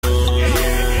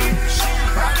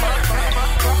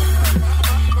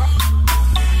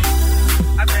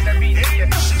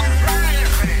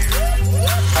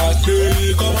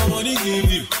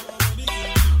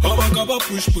Abakaba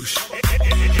push.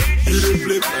 You dey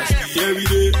play plus me every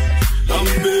day. I'm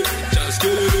big, just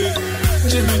get it.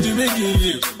 Jimmy give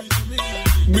you.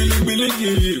 Billy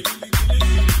give you.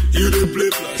 You dey play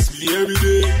plus me every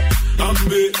day. I'm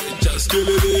big, just get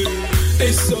it.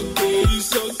 It's okay.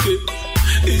 It's okay.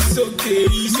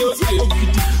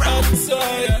 I'm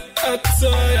tired.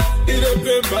 It a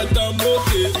pain, but I'm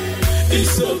okay.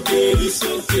 It's okay.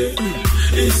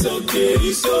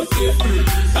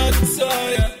 I'm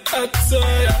tired.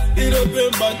 It a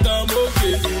pain, but I'm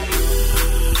okay.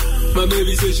 My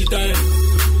baby says she tired.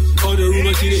 All the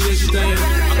rumors she did, she tired.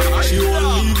 She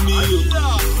won't leave me, yo.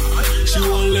 She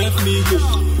won't let me go.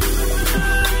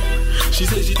 She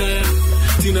says she tired.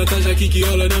 Tina, Tasha, Kiki,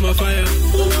 all of them are fire. She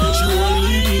won't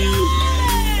leave me, yo.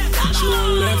 She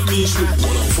won't let me go.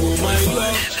 For my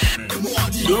love,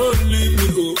 don't leave me,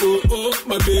 oh,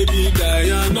 my baby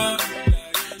Diana.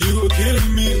 You go kill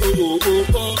me,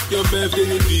 oh, your birthday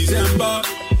in December.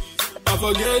 I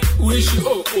forget wish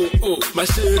you, oh, my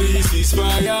cherries is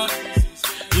fire.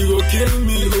 You go kill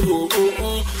me,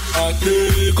 oh, I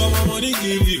take come on money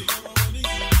give you.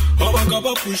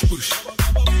 Abakaba push.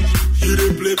 You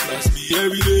dey play plus me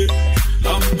every day.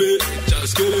 I'm big,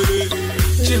 just get it.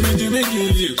 Jimmy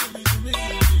give you.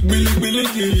 Billy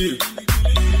give you.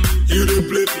 You dey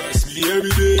play plus me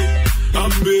every day.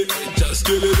 I'm big, just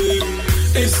get it.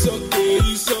 It's okay.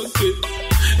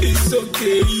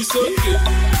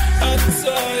 I'm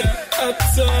tired.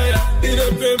 It a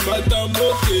pain, but I'm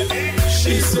okay.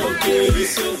 It's okay.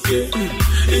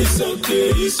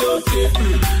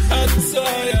 I'm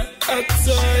tired.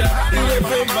 It a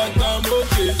pain, but I'm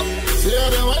okay. Say I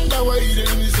don't wonder why you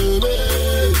didn't so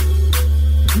bad.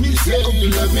 Me say you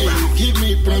love me, you give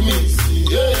me promise.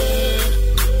 Yeah.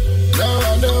 Now I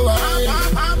know why.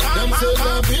 Them say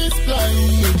love is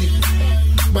blind,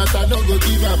 but I don't go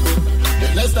give up. The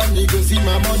next time you go see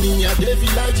my money, I dey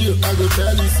feel like you. I go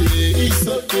tell you say it's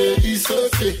okay.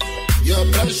 Your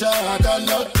pressure I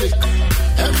cannot take.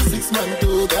 Every 6 months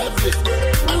to get it.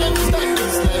 I understand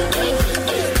this like every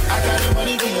day. I got the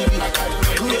money give you.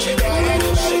 Gucci bag, I got the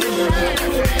money.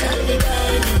 Every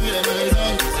time you hear my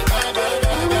song, say bye.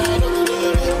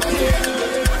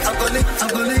 I'm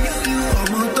gonna give you all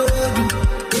my told.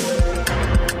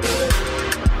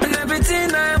 And everything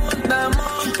I want, I'm on.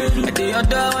 At the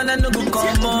other one, I no go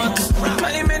come out.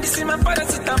 My medicine, my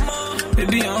paracetamol.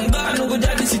 Baby, on God, no go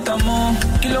daddy sit on more.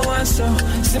 Kilo one so,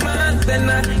 see my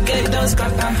antenna, get down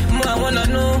scatter. More I wanna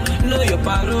know your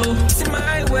paro. See my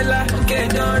eye wella,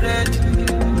 get down red.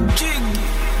 Jig,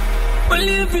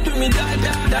 only if you do me da.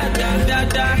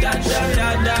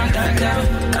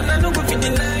 And I no go fit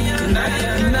deny ya.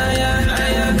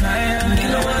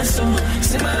 Kilo one so,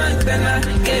 see my antenna,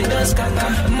 get down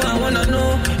scatter. More I wanna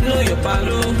know your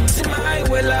paro. See my eye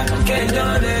wella, get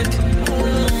down red.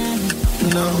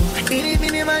 No, any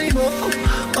more.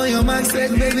 On your mark,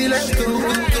 said, baby, let's go.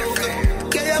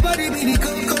 Get your body, be the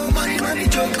coco, money,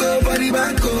 choco, body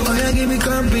banco. Oh, yeah, give me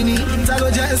company, Tago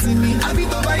Jazzy me. I be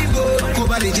go by go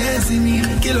by the Jazzy me.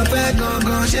 Kill a peg, go,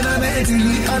 shit, I'm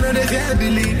mentally. I know they can't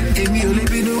believe, and me only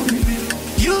be no.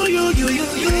 You.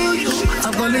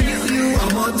 I'm gonna you,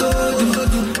 I'm on do.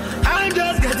 I'm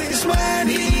just getting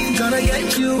sweaty. Tryna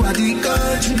get you at the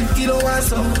country. Kilo one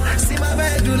so. See my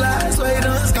medulla, so it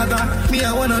don't scatter. Me,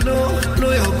 I wanna know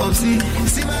your popsy.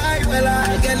 See my eye, well,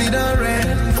 I get it on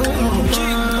red.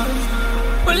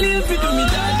 Only if you do me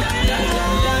da.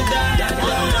 And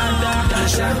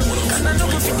I know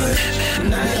if you do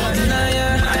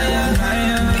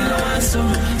Kilo one so.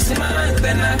 See my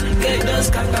antenna, get those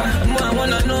scatter. More I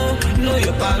wanna know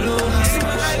your paro. See my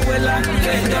eye, well, I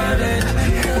get down red.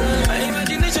 My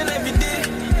imagination every day.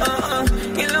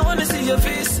 I wanna see your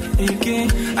face, okay?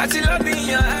 I see love in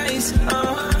your eyes,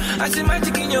 I see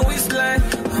magic in your waistline,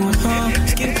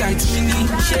 skin tight, mini,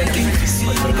 shaking, see,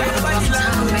 got body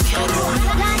language,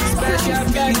 special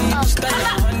beauty, style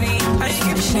of money, I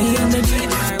give me energy,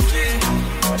 my way.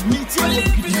 Meet you,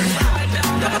 live in the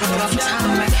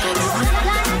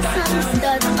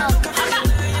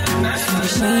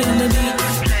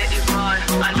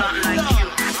I don't like you.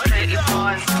 Play it,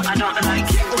 boy. I don't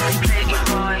like you. Play it,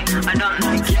 boy. I don't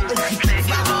like you. Play it,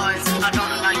 boy. I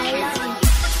don't like you.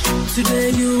 Today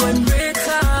you and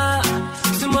Rita,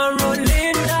 tomorrow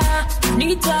Linda,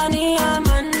 Nitani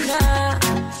Amanda.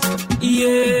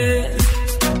 Yeah,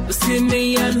 see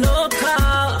me a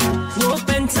local, Hope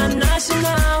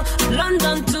International,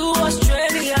 London to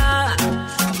Australia.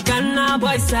 Ghana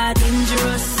boys are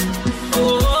dangerous.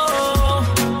 Oh,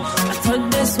 I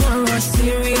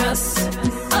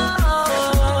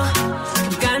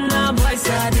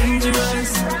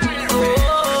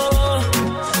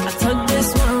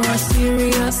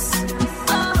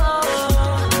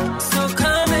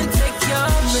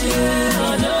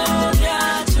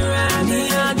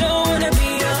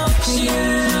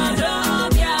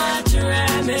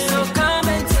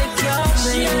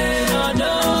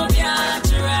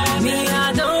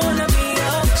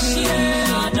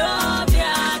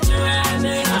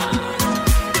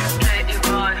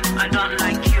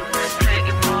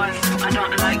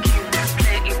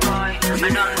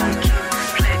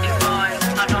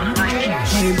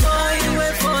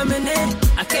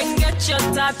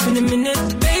type in a minute.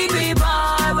 Baby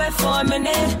boy, wait for a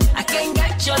minute. I can't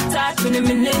get your type in a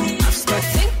minute. I've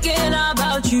started thinking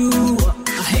about you.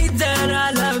 I hate that I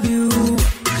love you.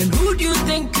 And who do you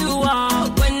think you are?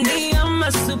 When they am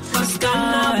a superstar.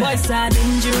 Now boys are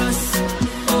dangerous.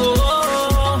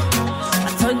 Oh,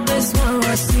 I thought this one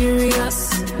was serious.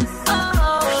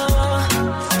 Oh,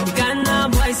 Ghana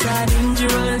boys are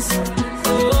dangerous.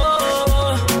 Oh,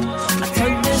 I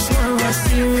thought this one was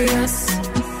serious.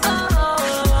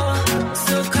 Oh,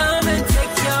 so come and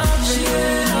take your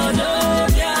shit. Oh no,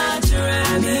 yeah,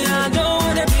 Jeremy, I don't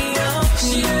wanna be your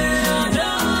shit. Oh no,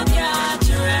 yeah,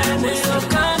 Jeremy, so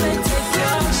come and take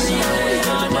your shit.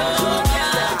 Oh no,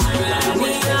 yeah,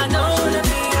 Jeremy, I don't wanna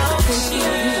be your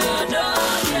shit. Oh no,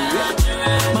 yeah,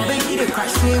 Jeremy. My baby, the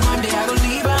crash say one day I go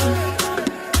leave her.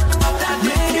 Stop that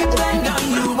lady, bang on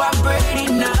you, I'm ready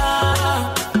now.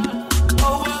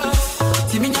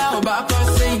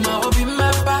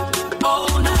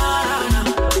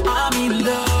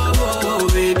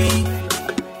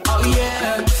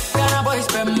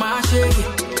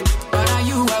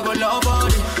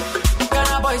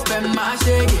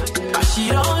 But she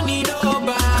don't need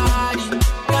nobody.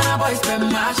 Ghana boys spend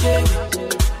my shake.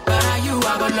 But you I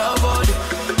got love all day.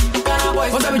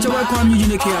 What's up with your welcome, I'm a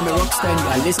rockstar and you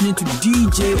are listening to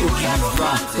DJ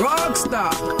Ogiva.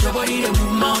 Rockstar. Your body they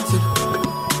move mountain.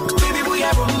 Baby we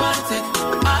are romantic.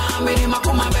 Baby my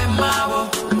come and bend my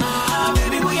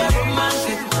baby we are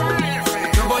romantic.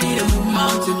 Your body they move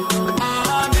mountain.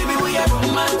 Baby we are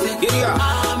romantic. Baby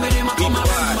my come and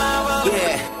bend my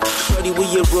yeah. We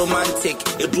are romantic.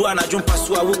 You do an jump as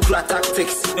well with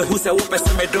tactics. And who say, whoop,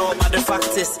 me door, but the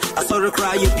fact is, I saw the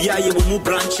cry, you be a move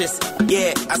branches.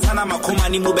 Yeah, as Hana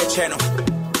Macomani move a channel.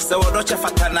 So, what don't you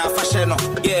fatana fashion?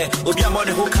 Yeah, will be a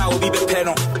money who can be the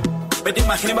panel. But they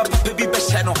might never be the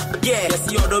channel. Yeah, let's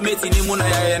see your domain in Muna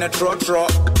and a trot.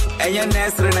 And your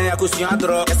nest, and I could see a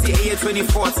draw. I see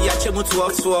 2040, I check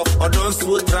 12 or don't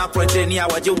swoop trap or Jenny, I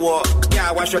watch your war. Yeah,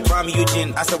 I watch your crime,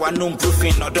 Eugene, as a one known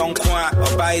proofing or don't quite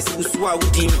or buy Uswa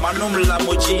with him, my name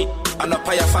Lamoji, and a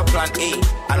paya for plan A,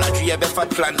 and I dream for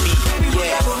plan B.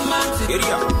 Yeah, here you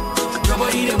are.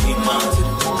 Nobody that we mounted.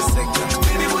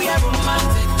 Baby, we are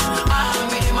romantic.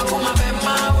 Baby, my come up and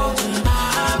my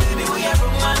baby, we are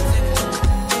romantic.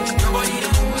 Nobody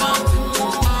that we mounted.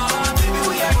 Baby,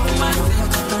 we are romantic.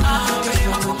 Baby,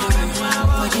 my come up and my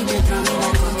body, they drum me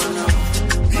like a mono.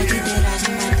 Body, they rise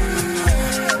me like a mono.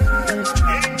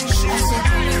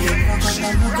 I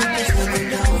said, I'm not going to go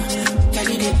down.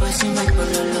 Kelly, they passing my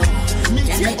pololo.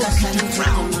 Can make us like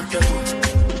a moto.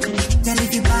 Then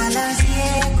if you balance the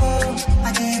echo,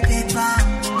 I get paper.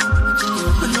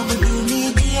 But no one do me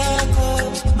the echo,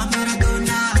 my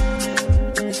Maradona.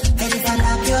 And if I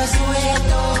love your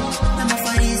sueto, I'm a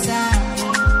farisa.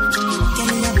 Can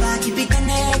you let back, keep it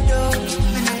connected?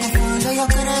 And I can follow your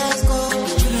cresco.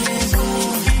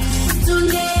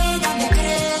 Today, I'm the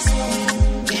cresco.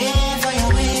 Pay for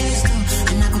your waist,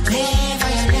 and I could pay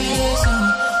for your lace.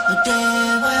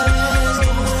 Whatever your waist.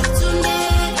 Today,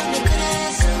 I'm the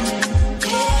cresco.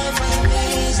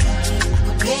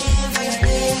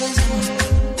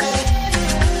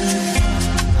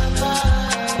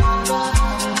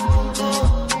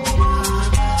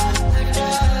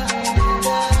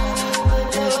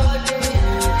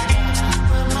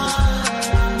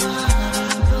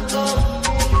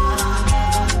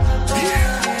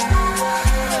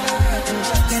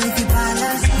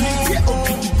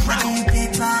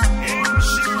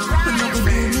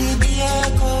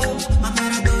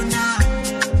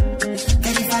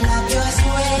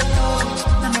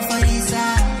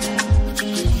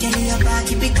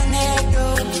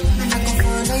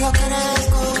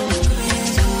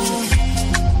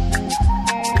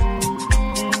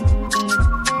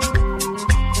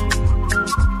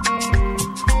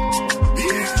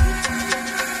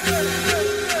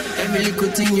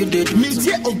 You did me,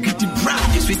 yeah, oh, get it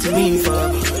brown. You sweet to me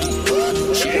for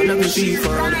she don't love me for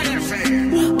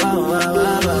wow, wow,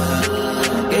 wow,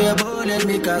 wow. Yeah, your boy, let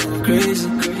me go crazy.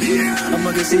 I'm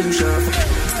gonna see you shuffle.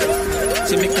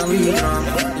 See me come with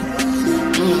drama.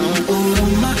 Oh,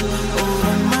 my,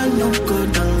 no good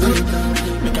down.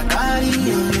 Make a carry,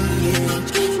 yeah.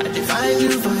 I define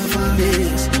you for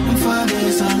this. For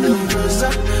this, I no trust,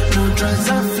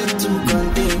 I fit to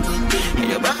contain.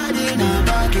 Your body, now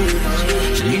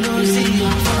baggage. You don't see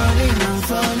I'm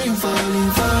falling for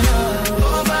you.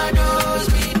 Overdose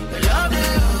me, love the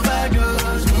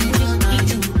overdose me.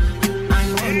 I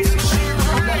want to share my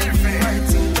life,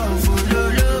 fighting for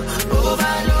Lolo.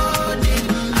 Overloading,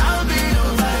 I'll be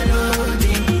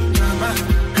overloading.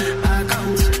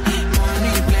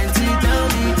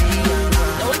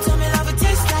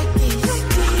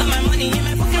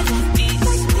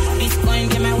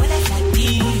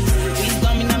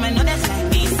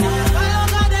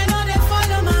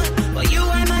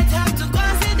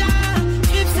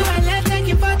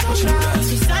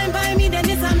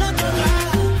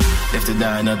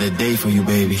 another day for you,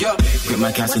 baby. Grip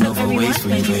my Casanova waist for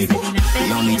you, baby.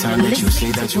 The only time that you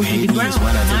say that you hate me is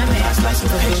when I take the last slice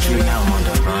of pastry. Now I'm on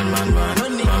the run.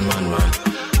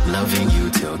 Loving you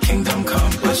till kingdom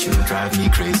come, but you drive me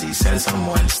crazy. Send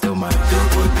someone, still my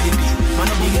billboard baby.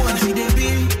 You wanna see the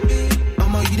beat?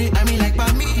 Mama, you did, I mean like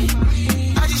by me.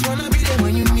 I just wanna be there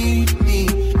when you need me.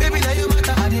 Baby, now you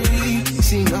matter how they read.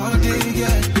 Sing all day,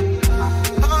 yeah.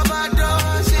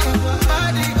 Overdose,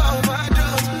 body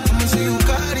overdose. I'ma say you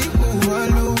got it,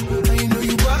 overload. And you know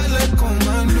you bad like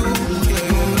commando.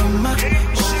 Yeah, mama,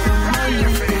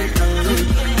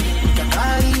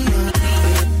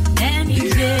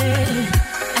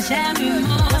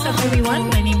 What's up, everyone?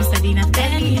 My name is Adina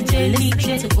Fanny, and you're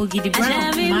listening to Ogidi Brown, my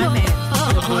man. What's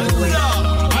up, everyone?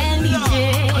 My name is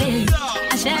listening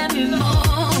to Ogidi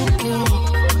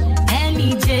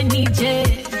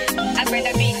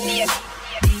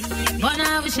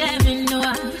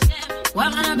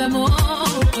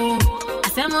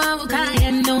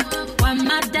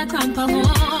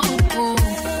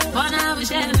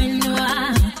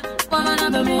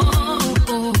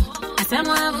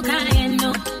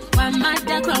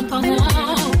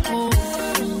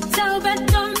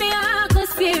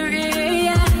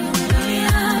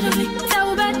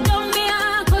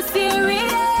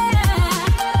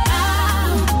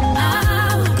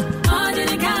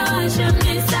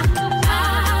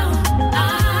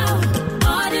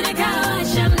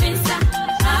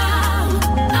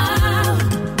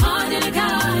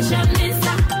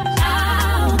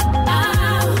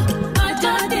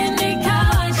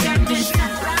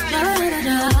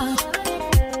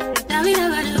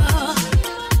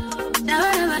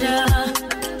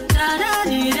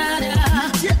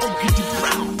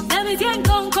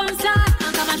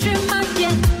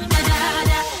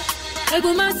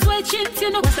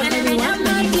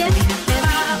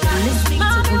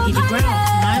Brown,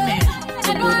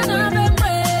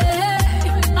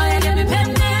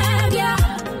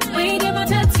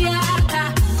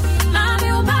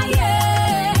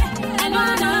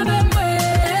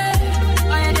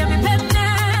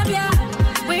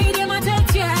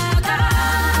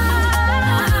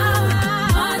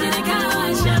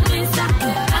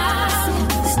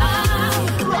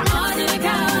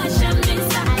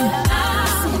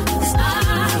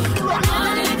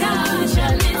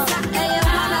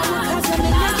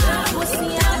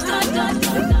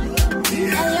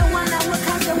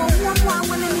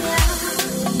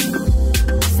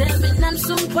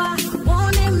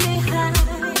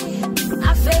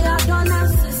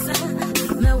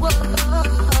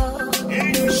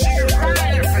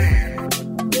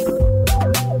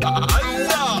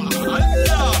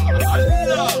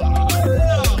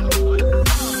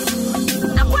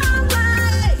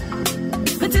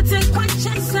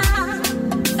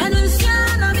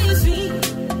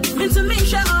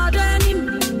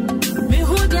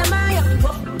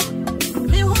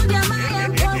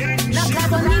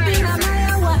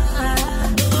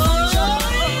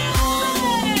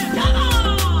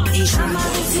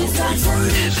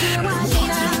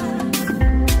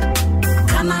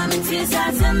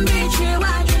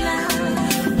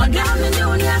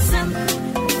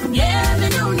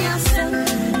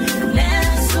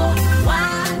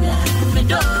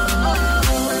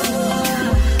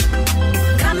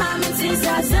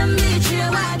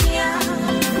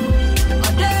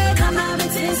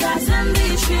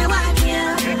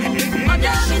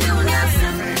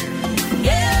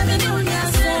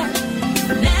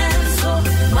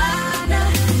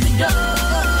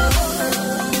 man.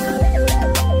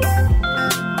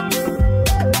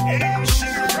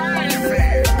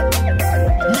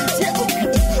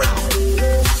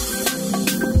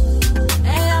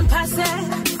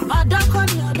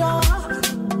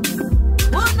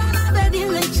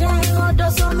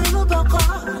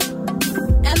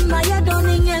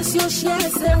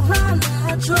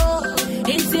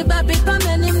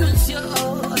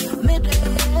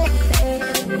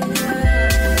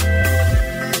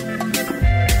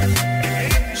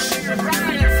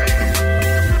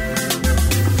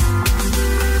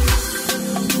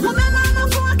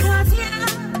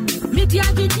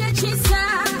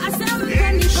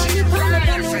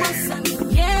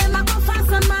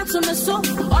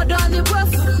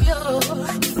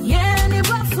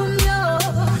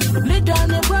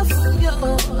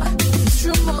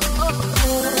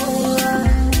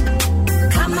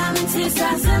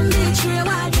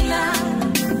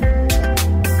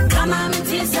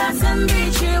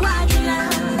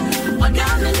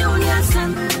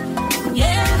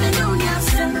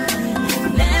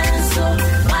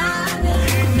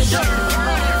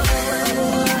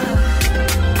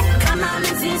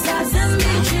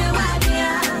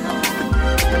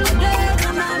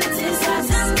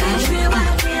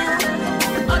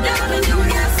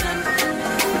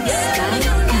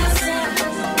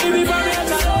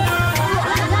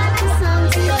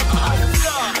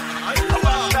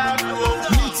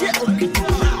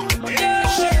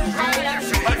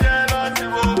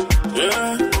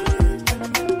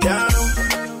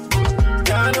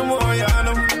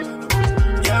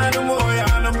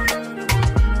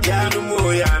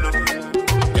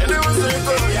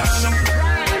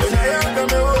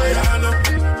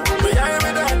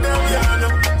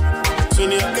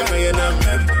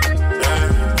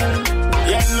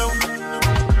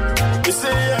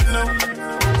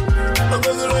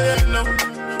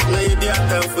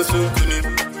 time for Sukuni.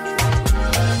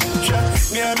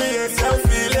 Near me, yourself,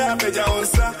 feel it, I bet you on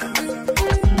sa.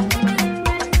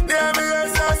 Near me,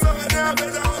 yourself, so I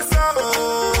bet you on sa.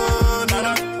 Oh,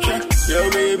 nana, yo,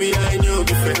 baby, I knew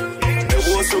before. The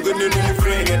war so good, you need to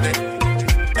bring it.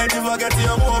 And you forget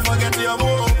your more, forget your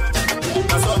more.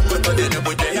 That's all, but I didn't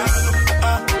put your hand.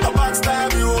 A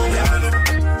backstab you,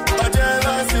 a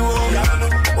jealous you,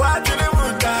 what you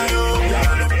would die,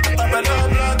 up and down,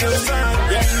 block your son.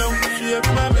 Yeah, no, she have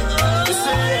my baby. You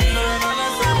say, no,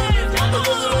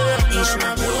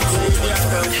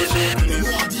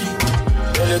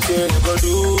 anything you go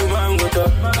do, man, go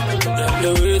talk. The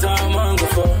way time man go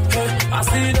for. I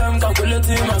see them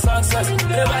calculating my success.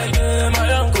 Day by day,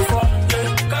 my uncle for.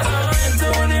 Cause I'm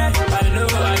Tony. I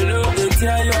know. They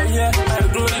tell you here. I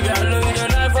grow if I love the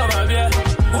life of my beer.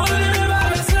 Only live by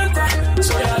the center.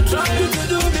 So I try to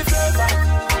do me favor.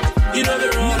 You know the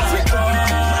rule I call.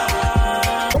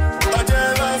 I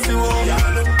jealous you.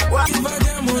 If I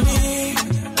get money,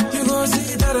 you gon'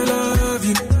 see that I love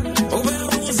you. Oh, baby,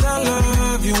 I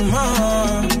love you,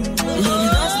 man. Baby,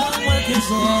 that's not working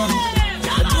so hard.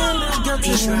 I didn't get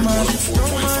to you, man.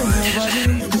 Don't mind nobody.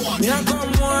 Me, I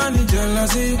come one, need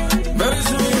jealousy. Very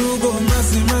soon you go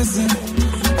messy.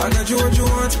 I got you what you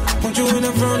want. Put you in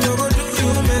the front, no go do you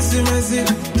messy.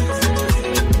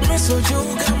 Miss what you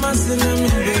got messy, let me,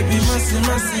 baby,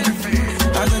 messy.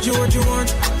 I got you what you want.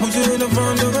 Put you in the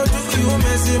front, no go do you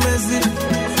messy.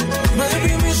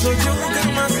 Baby, miss what you got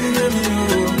messy, let me.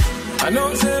 I know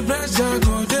the pressure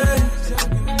go there.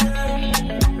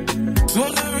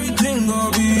 Soon everything gon'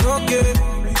 be okay.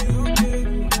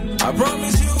 I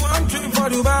promise you one trip for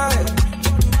Dubai,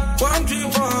 one trip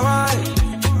for Hawaii,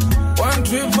 one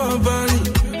trip for Bali.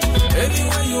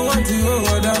 Anywhere you want to go,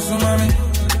 that's for mommy.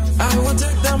 I will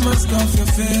take that mask off your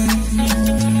face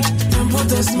and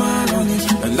put a smile on it.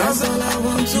 And that's all I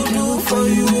want to do for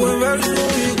you. And very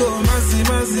soon you go messy.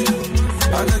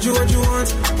 I got you what you want.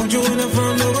 Put you in the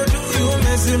front, no go do you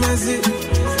messy.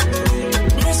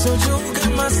 Miss what you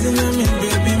got messy, let me,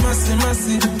 baby,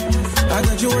 messy. I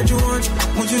got you what you want.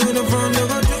 Put you in the front, no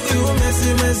go do you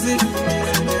messy.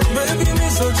 Baby,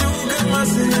 miss what you got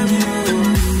messy, let me.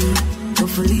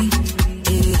 Hopefully,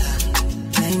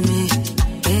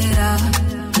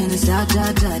 and it's da.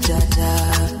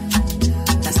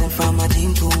 That's a from my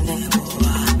team to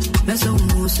never. So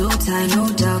move so tight, no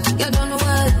doubt. You don't know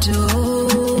what to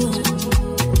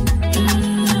do.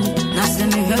 Now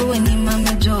send me here when you my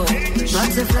jaw.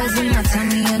 Butterflies in my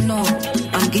tummy, you know.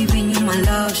 I'm giving you my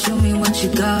love. Show me what you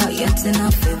got. Yet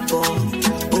enough for oh.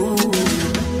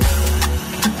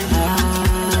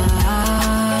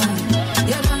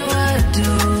 You don't know what to do.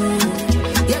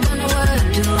 You don't know what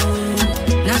to do.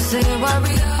 Now say a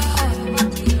warrior.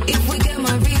 If we get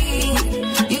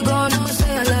married, you gonna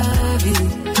say I love you.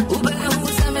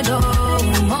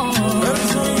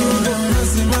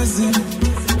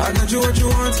 I got you what you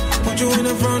want. Put you in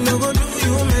the front, no go do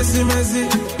you messy.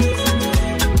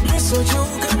 Miss what you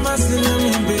got messy, let me,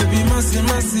 baby, messy.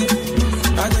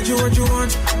 I got you what you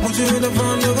want. Put you in the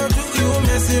front, no go do you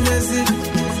messy.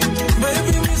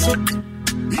 Baby, miss what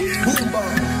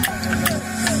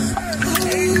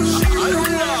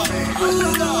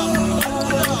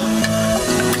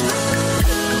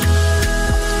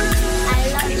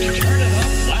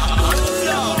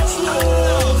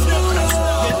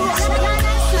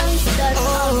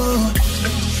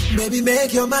Baby,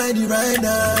 make your mind right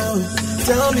now.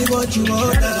 Tell me what you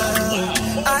want now.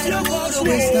 I don't wanna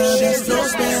waste time, there's no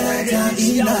spare time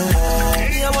in life.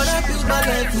 Me, I wanna build my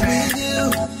life with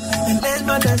you and let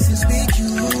my dances speak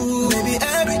you. Baby,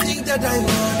 everything that I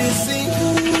want is in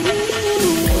you.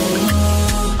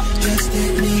 Oh, just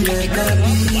take me like I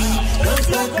be. Don't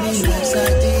stop me like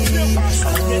sardine.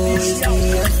 I'll always be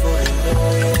here for you.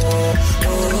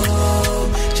 Oh,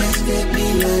 just take me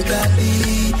like I be.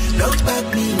 Don't back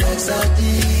me like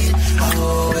sardine. I'll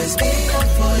always be here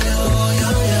for you.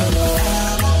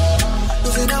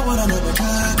 Don't say that one another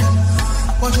time.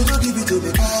 Want you to give it to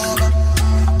me, Kaba.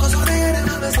 Cause all they ain't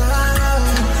never Sahara.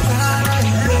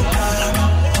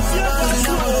 Don't say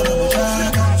that one another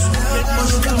time. Want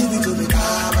you to give it to me,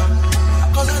 Kaba.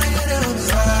 Cause all they ain't never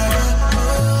Sahara.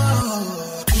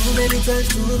 Too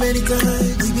many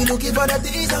times. We be looking for the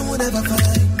things I will never find.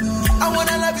 I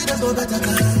wanna love you, there's no better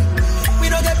time. We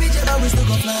don't get picture, but we still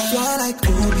go fly like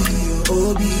Obi.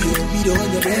 We don't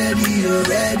get ready, baby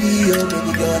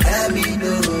girl, let me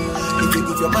know if you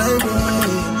give your mind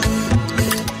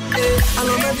I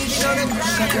love my baby, don't let me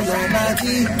shake your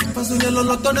body. Pasu yellow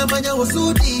lock on the manya was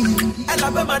sudi. I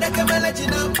love my mother, come and let you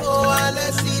know. Oh,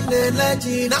 let's see the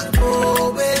legend.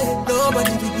 Oh,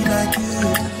 nobody be like you.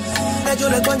 yo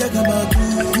le coña como tú,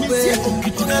 baby.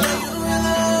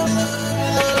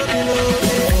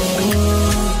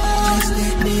 Just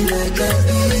take me like a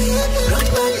bee, rock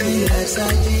my bee like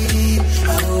Sanji.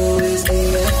 I'll always be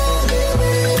there for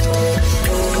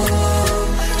you.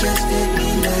 Just take me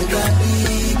like a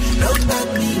bee, rock my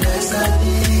bee like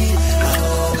Sanji. I'll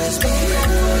always be there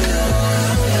for you.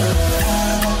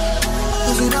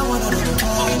 'Cause we don't wanna know.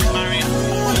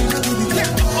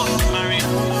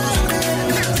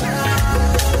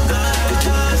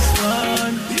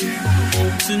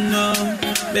 To know,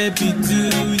 baby, do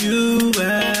you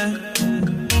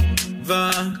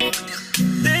ever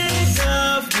think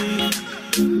of me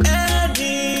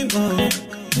anymore?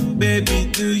 Baby,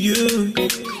 do you?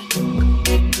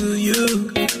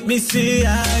 Me see,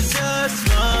 I just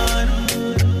want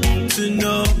to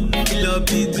know, love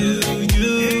me, do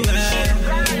you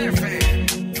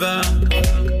ever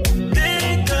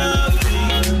think of me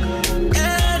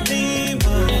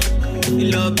anymore?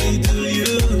 Love me, do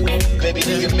you? Baby,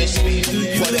 do you miss me?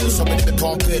 What else? Somebody be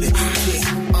pumping it.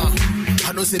 I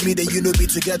know say me that you know be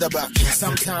together, but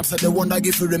sometimes I don't wonder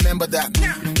if you remember that.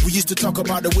 We used to talk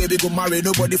about the way we go marry.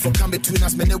 Nobody from come between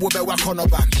us, man. They will be walk on our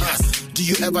back. Do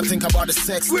you ever think about the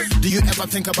sex? Do you ever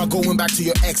think about going back to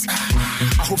your ex?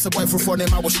 I hope some boy for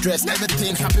them I was stressed.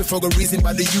 Everything happened for a reason,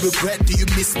 but do you regret? Do you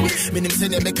miss me? Meaning say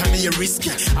they make me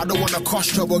risky. I don't wanna cause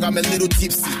trouble, I'm a little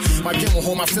tipsy. My dream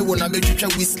home, I feel when I make you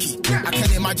drink whiskey. I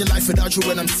can't imagine life without you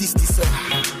when I'm 60, so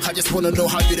I just wanna know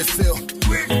how you feel.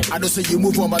 I don't say you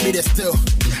move on, but me they still.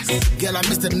 Girl, I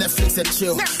miss the Netflix and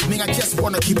chill. Me, I just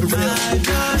wanna keep it real. I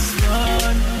just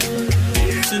want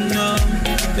to know,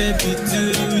 baby, do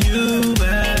you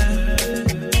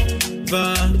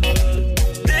ever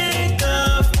think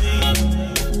of me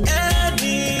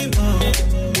anymore?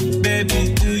 Baby,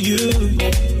 do you?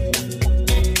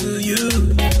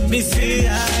 Me see, I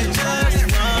just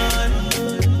want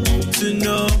to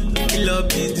know, love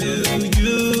me, do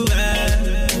you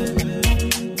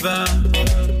ever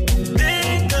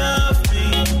think of me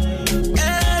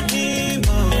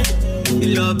anymore?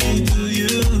 Love me, do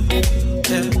you?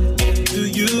 Do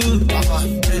you?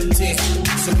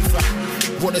 So if I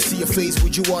wanna see your face,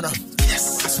 would you wanna?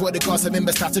 Yes. I swear to God, I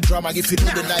remember started drama. If you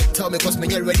know the night, tell me, cause me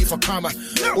get ready for karma.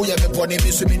 Oh yeah, me born in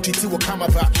me swimming treaty will come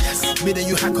about. Yes. Me then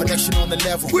you had connection on the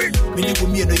level. Me need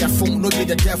me know your phone, no be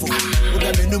the devil. Oh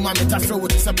yeah, me know my meta throw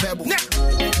it is a pebble. Me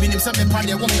name something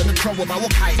party, I won't get me trouble, but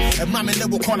what high. And mommy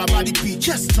never call about the beach.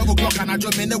 Just 12 o'clock and I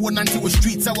join me, never until the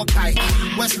streets, I walk high.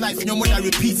 West life, no more that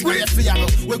repeats. Where you feel,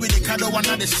 where we the candle one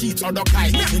on the sheet or the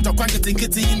high. Into quantity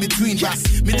getting in between.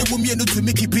 Yes. Me never me know to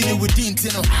make it in within,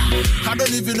 you know. I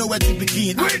don't even know where to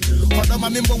begin. I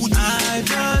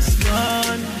just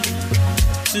want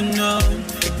to know,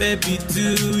 baby, do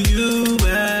you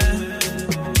ever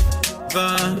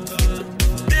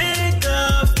think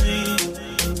of me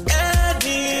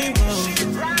anymore?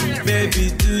 Baby,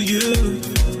 do you?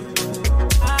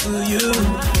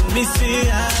 Me see,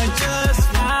 I just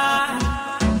want.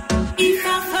 If I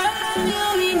follow you,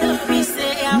 you know me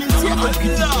say I'm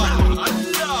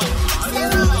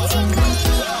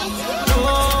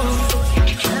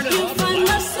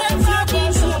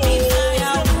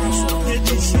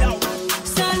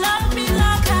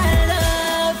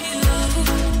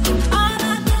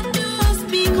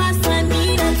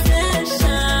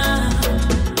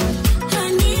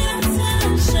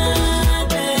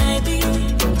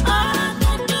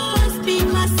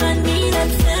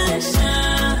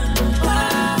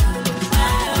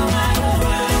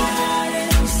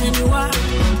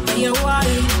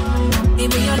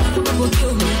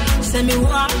Send me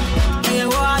what, hey,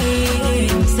 why?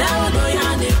 Sound boy,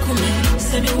 and they come.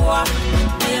 Send me what,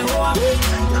 hey, why?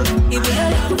 If you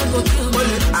head out, go kill me.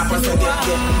 I was a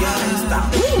gangster.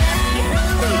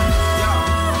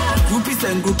 Groupies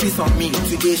and groupies on me.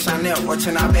 Today, Chanel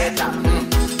watching a better.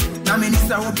 Now,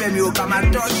 Minister will pay me, come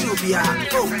and touch you, be a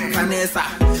Vanessa. I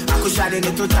could shut in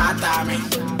it to Tata me.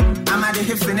 I'm at the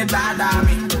hips in it, Dada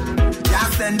me.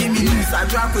 Just sending me news, I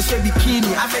drop a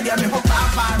bikini. I said, I'm a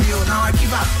papa, now I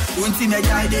give up. One thing I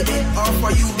did it, all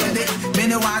for you, baby.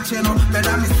 Many watching, but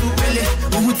I'm super late.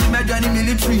 Who see me joining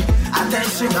military?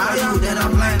 Attention, are you? Then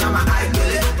I'm blind, I'm a high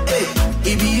billet. Hey,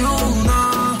 it be you, no.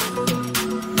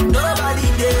 Nobody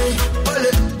there.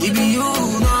 It be you,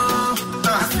 no. I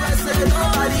swear,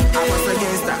 nobody there. I was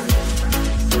against that.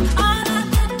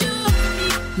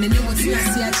 Me know what's your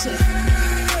check.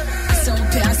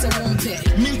 I won't pay.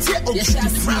 You shall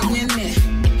see in there.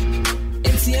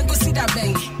 It's the go see that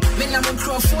bang. When I'm on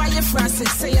crop for your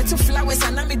Francis, say it to flowers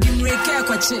and I'm in the break.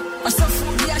 Or some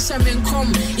food, yeah, shall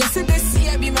come. Yes, this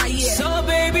year be my year. So,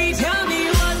 baby, tell me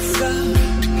what's up.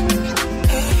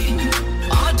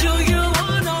 Or do you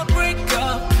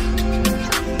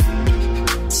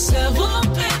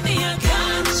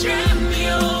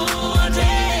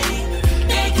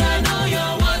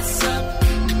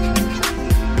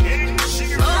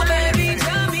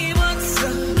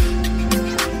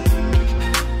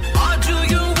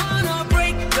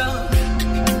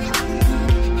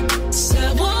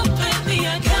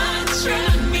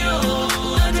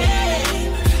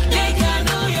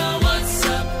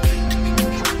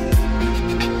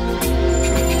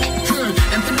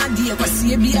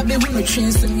who no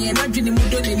trains me and I didn't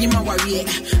move on any more warrior.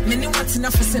 Many what's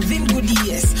enough for 7 good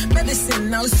years. Medicine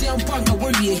now see on punk a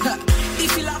warrior.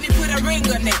 If you love me, put a ring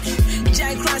on it.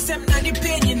 Jai cross them, not the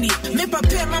pain you need. Me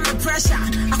prepare my pressure.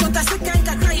 I can't a second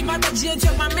cry, my budget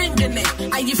to my men.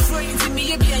 Are you afraid to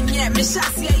me? Me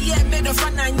shot yeah, made of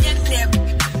fun and yet.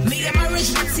 Me and my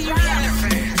rich material.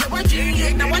 What do you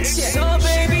need now? What's it? So,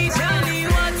 baby, tell me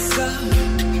what's up.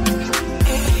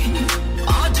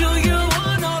 Or do you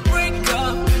wanna break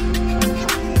up?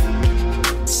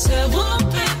 So,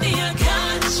 open me, I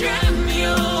can't dream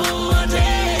you a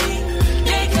day.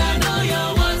 They can know your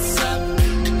what's up.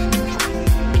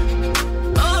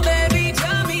 Oh, baby,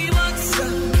 tell me what's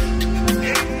up.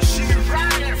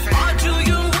 Or do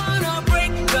you wanna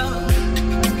break up?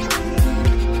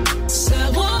 So,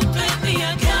 open me, I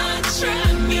can't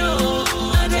dream you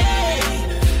a day.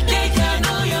 They can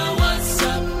know your what's up.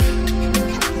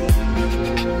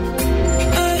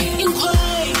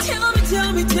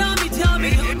 Tell me,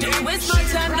 don't waste my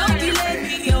time, don't delay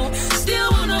me, yo.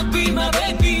 Still wanna be my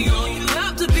baby, yo. You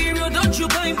have to be real, don't you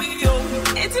blame me, yo.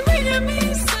 It's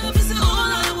me, service, all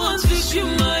I want is you,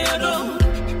 my adore.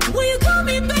 Will you call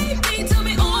me baby? Tell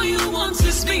me all you want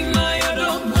is me, my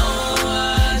adore. Oh,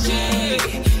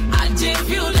 I just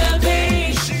feel the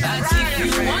pain. That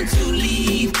if you want to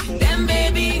leave, then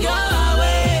baby, go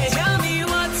away. Tell me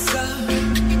what's up.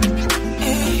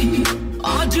 Hey,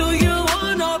 or do you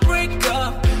wanna break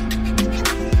up?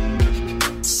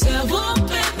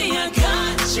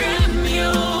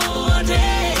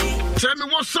 Tell me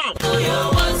what's up. Oh,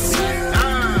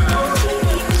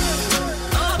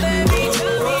 baby,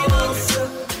 tell me what's up.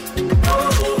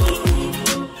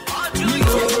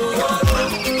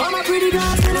 I'm a pretty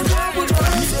girl in a club with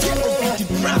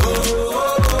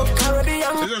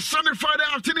It's a Sunday Friday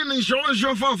afternoon in Show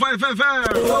 45 FM.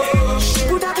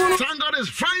 Thank God it's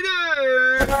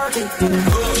Friday.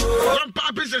 One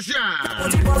papi says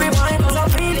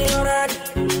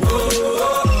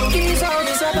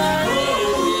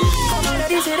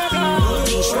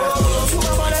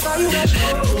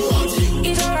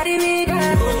It's already me, girl.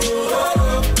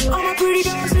 I'm a pretty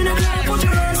girl in a club with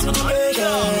your hands in the air.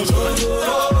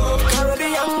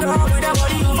 Caribbean girl with a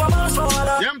body you from us for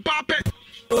that. Young papi.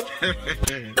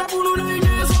 The blue line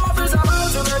is off, it's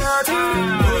about to be dirty.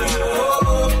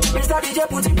 Mr. DJ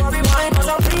put it on my mind, cause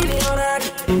I'm feeling on it.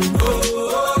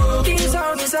 This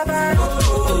song is a bad.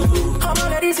 I'm a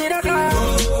lady in the club.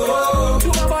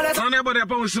 But the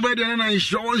power is ready and I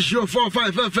show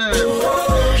 45 FM.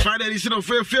 Friday edition of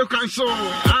Fair Council.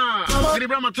 The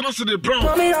Brahma Toss of the Bro.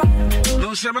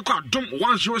 No, 7 o'clock, don't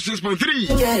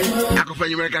 106.3. I can find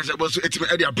you Americans that was at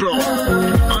bro.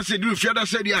 I said, do Fiona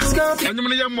said, yes. And the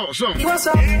money more. So,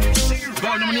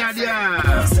 born money idea.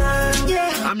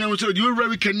 I'm going to do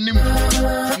very can name.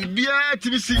 Be a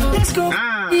TVC.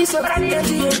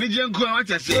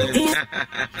 What I say.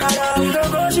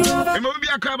 And maybe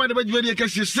I come by the way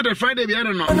because you sit Friday. I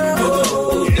don't know.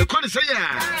 You can't say,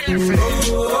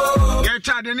 get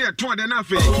tired in here, 20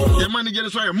 nothing. Your money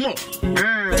gets so more.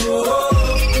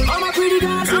 I'm a pretty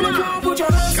girl, so I'm gonna put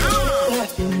your hands on.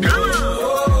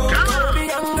 Come on. Be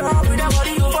young girl with a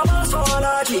body you from us for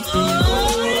allergy. Put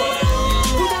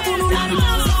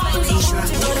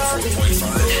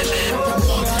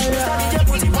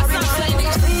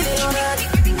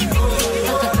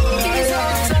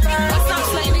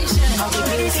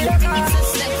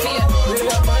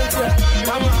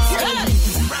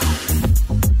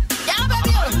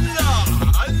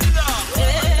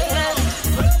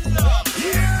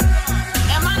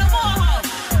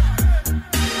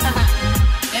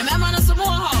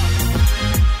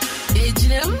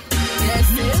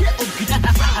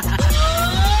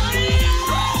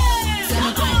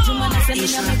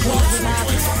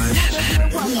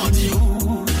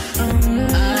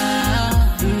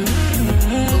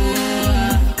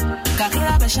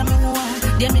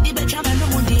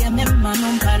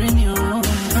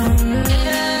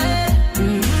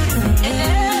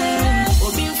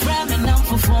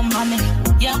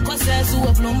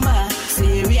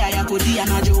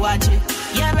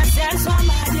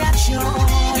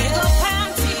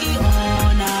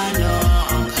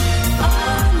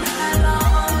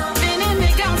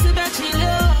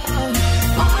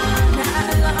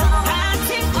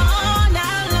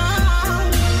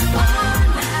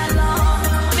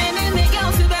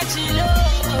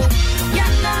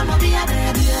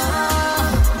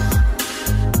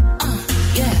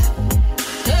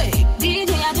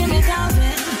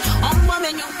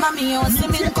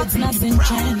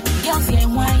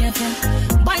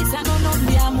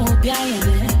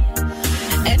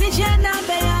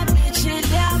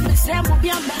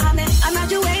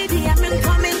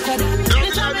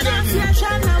up on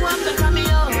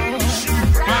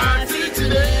Party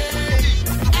today.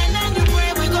 And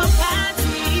anywhere we go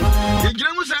party.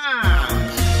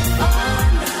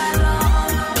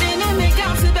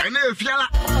 And if you're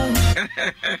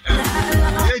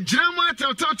a drama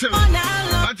total,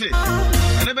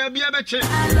 and a baby, I bet you.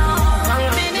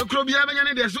 No club, you haven't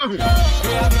any there's no.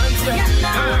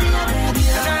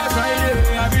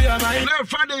 No,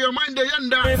 Friday, your mind, the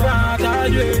yonder.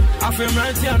 I feel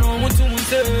right here, no one to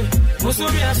say.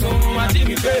 Musumia, so I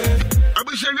didn't pay. I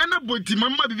wish I ran up with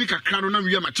Mamma Vivica Crown and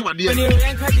we are mature, dear. I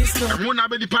won't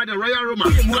have any part of Royal Roma.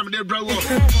 I'm there, bro.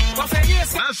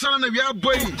 That's son of your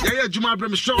boy, Juma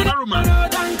Brimstone, Roma.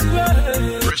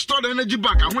 Restore the energy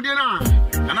back. I want you now.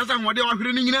 And as I'm what they are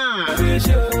running now.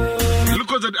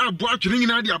 Look at that watching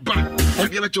in idea back. I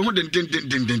give it to 100 The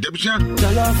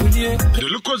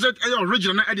look at that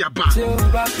original idea back.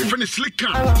 If any slick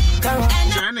car,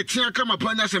 and it's here come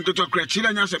upon us and to talk,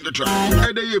 and us and to try.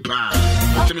 I do you, pa.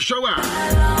 To the show.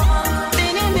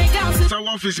 So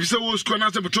office is so square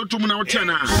as a potato to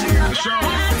Munawatana. So,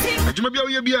 you may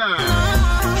be a beer.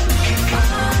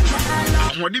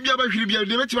 What did you ever hear?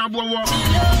 The veteran war.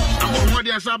 What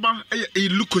the Asaba, a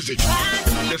Lucozit,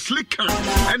 the slicker,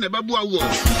 and the Babua war.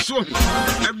 So,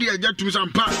 every day I to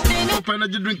some part. Open a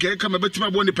drink, come a bit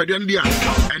of one pedandia.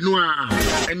 And no,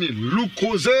 any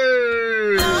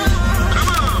Lucozit. Come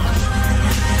on.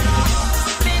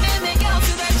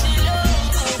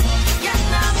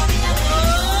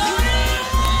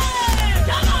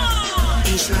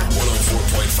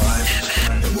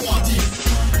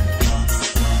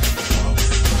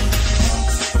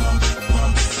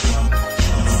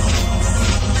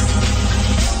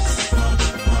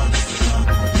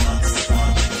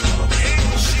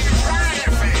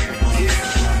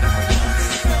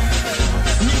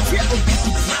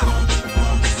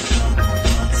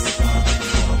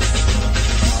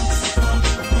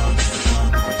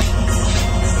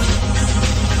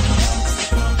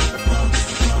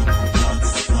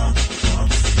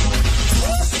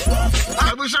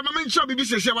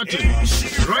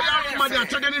 Royal Roma, they are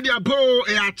taking their bow,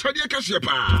 they are taking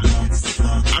Cassiapa.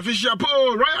 Official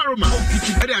Paul, Royal Roma,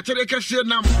 they are taking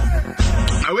Cassianam.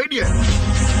 Away there.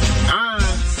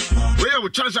 We have a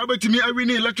chance to me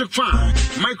every electric fan,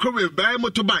 microwave, buy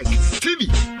motorbike, TV.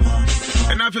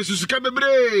 And after Susuka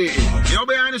Bre, you'll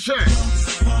be on the share.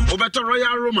 Over to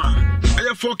Royal Roma, I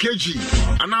have 4 kg,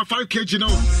 and now 5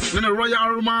 kg, then a Royal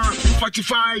Roma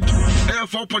 45, I have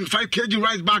 4.5 kg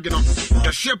rice bag,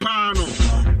 the Shepano.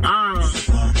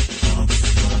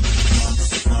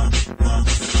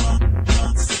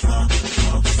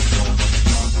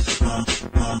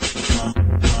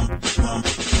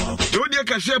 Do the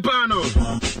Shepano.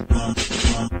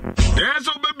 There's a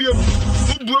baby of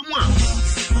Bumwa.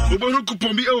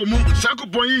 Uberukupombi,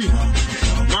 Sakupoi.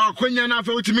 When you're not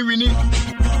to me, we need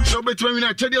so better when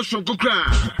I tell you so cry.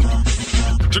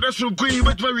 So that's so queen,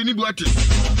 but we need what it.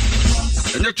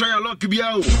 And you try a lot to be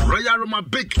out. Royal Roma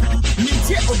big. I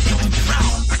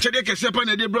tell you, I say, upon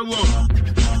a day, bro.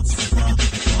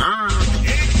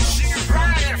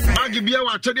 I'll give you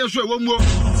a tell you so one more.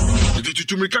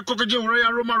 To make a cockage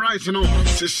Royal Roma rice, you know.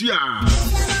 Cecia.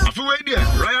 I feel wait there.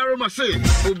 Royal Roma say,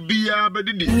 oh, be a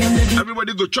bedidi.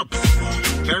 Everybody go chop.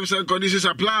 Terms and conditions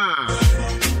apply.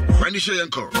 When you say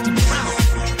encore. I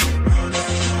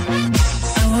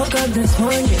woke up this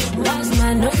morning, lost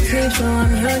my no sleep, so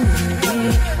I'm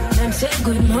hungry. Them say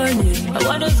good morning, but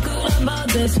what is good about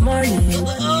this morning?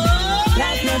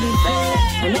 Life not be fair,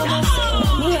 I know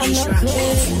myself, me I'm not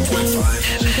playing.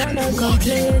 I'm tryna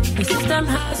complain, the system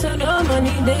high, so no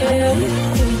money there.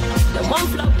 The one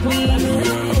flop we,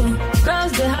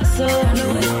 girls they hustle.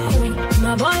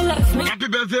 My boy left me. Happy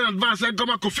birthday in advance and come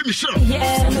back to finish up.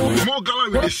 More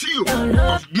gallery, the CEO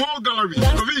of more gallery.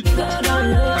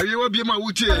 Are you will be my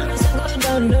Uche?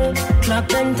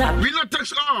 We not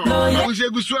text all. I was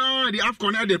able to the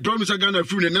Afcon, the promise I got a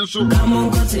free and so.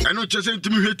 I know just saying to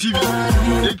me here TV.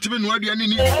 To me, no idea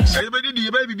any. Everybody,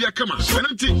 the baby be a come. I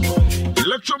don't think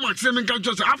Electromax, same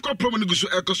countries. Afcon promo go to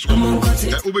Echo.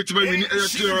 Over to my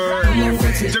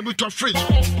table top fridge.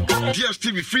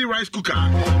 DSTV, free rice cooker,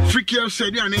 free care.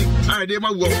 Said, I did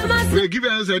my work. We give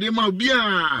us a demo beer.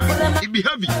 It be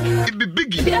heavy, it be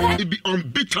biggie, it be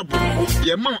unbeatable.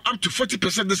 The amount up to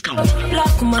 40% discount.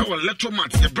 Our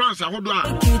Electromat, the brands are hold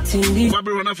on.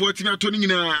 Barbara run for it. I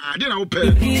didn't open.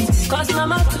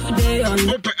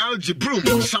 Open LG Broom,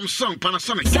 Samsung,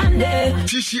 Panasonic,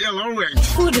 TCL Orange,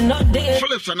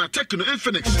 Philips and Techno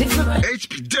Infinix,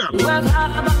 HP Dell,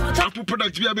 Apple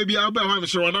products. Baby, I'll be home.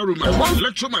 So,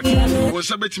 Electromat was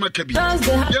a bit my cabin.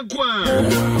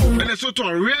 And it's also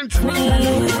to rent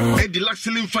a deluxe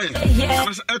ceiling fan and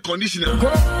as air conditioner.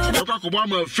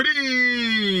 Obama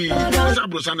free.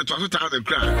 Sabros and the 2,000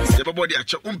 crowd. The body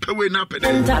at your own pay nap.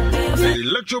 The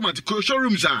electromagnetic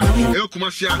showrooms are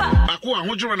Kumasia, Aqua,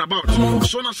 what you run about.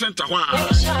 Sona Center,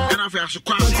 and I've asked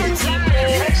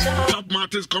Top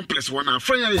Martins Complex one. I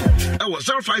was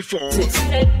 054 010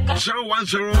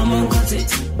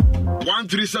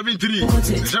 1373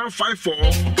 054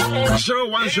 010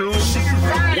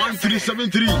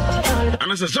 1373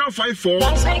 and that's a 054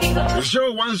 010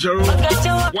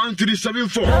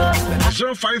 1374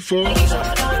 054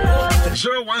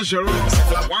 010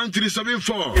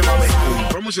 1374.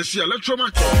 Promise to see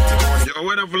Electromax. You're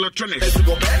aware of electronics.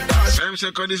 Same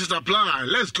conditions apply.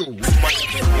 Let's go.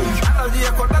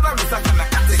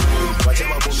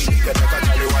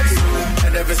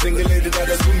 And every single lady that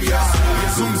is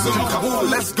zoom,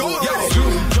 let's go.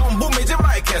 John Boom, major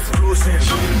mic explosion.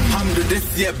 I'm the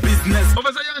this year business.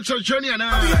 Over the journey and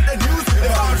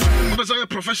over the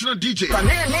professional DJ.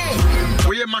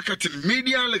 We are marketing,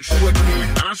 media, Alex. And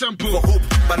I sample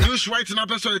news writing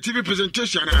up as a TV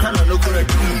presentation.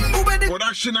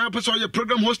 Production up as a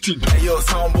program hosting.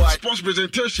 Sports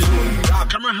presentation.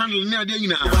 Camera handling near the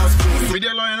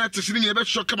media lawyer not to sitting about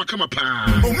show come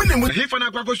pa. If I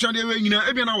go stand there in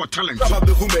our talent. So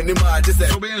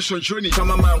be a shoni. So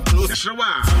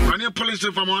a police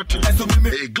from a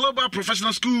global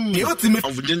professional school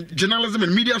of journalism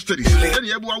and media studies.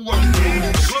 Global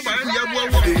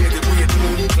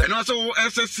and also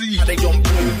SSC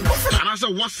and also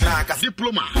WhatsApp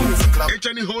diploma.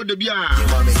 HNE hold the beer.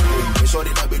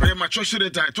 I'm a church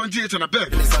student 28 and a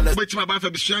bed. Which my bath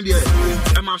of the Shandy.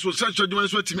 I'm also such a doing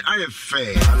what me I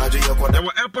fair. There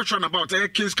were airport run about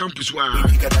King's campus,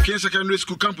 King's secondary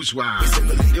school campus.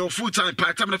 Your full time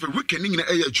part time for weekend in the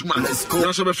air. Juma.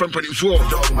 Also from Penny 4.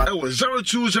 That was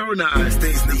 0209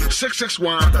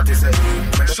 661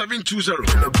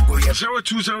 720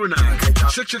 0209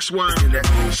 661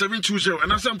 720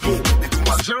 and that's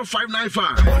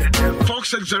 0595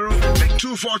 460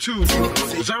 242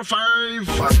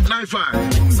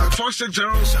 0595 460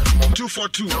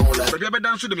 242. Baby, I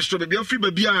dance with the Mr. Baby, free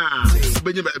baby,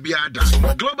 baby,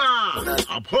 global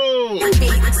uphold.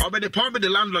 I'll be the part of the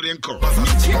landlord and co.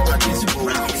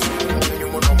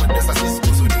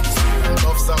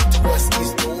 Southwest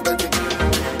East,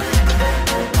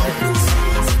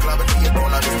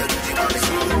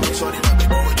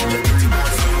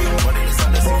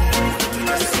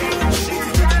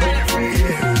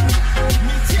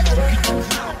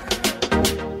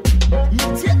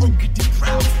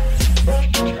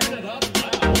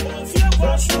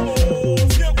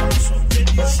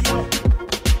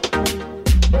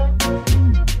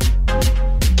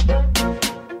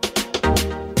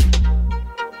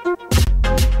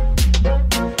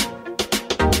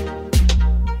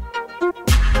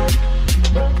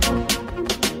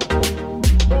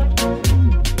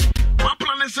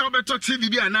 TV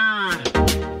biana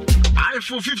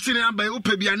iPhone 15 and by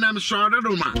Upe biana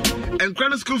Roma and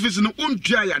credit school fees no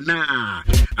untia na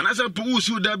and as a pose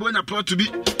who there when a plot to be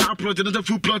our plot another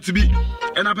full plot to be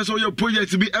and I person your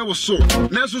project to be I was so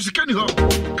now so can you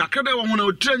kakada wa na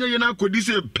otranya ye na akodi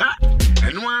se pa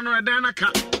and one no dana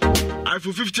ka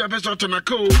iPhone 15 person to na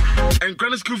ko and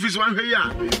credit school fees one here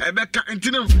ya ebeka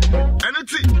entino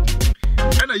anything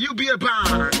and a UBA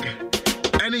bank.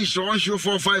 Any insurance show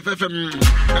 45 FM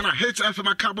and I hate FM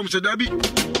a carbon said Debbie.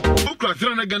 Okra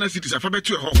 300 Ghana cities alphabet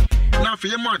to a home. Now for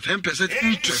your month 10%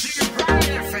 interest.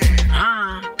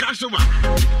 Cash over.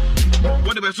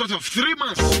 What about sort of 3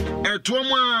 months? 2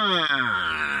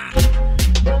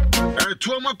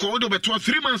 months called over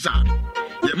 3 months.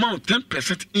 The amount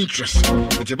 10% interest.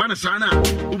 It's a banner sana.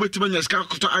 Over to my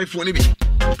iPhone.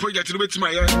 Project to bet my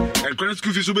and credit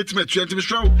school fees over to my 20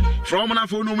 show from an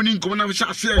phone winning come on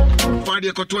shall say 5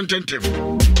 year 2010.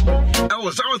 I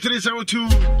was 0302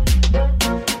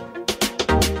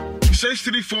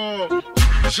 634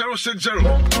 060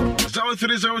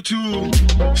 0302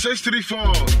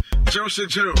 634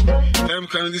 060. Them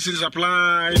conditions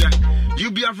applied. You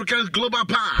be African's global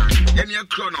bank. Any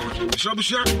chrono.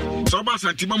 Shobusha, Sobas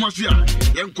and Timamosia.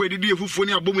 Young Quedi, who phone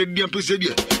a boom with the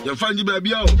Ampesadia. You find you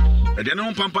baby out. And then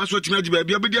on Pampas, what you made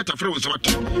baby, but yet a friend was what?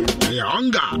 Your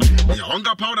hunger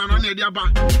powder on the other.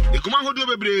 The command do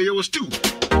baby, you was two.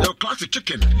 Your classic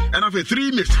chicken. And after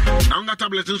 3 minutes, hunger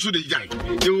tablets and so the yai.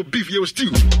 You beef, you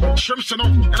stew. Shrimps and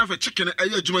after chicken, a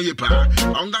year to my yepa.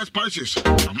 Hunger spices.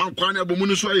 A man quania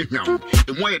bomunusway now.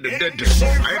 The more the dead.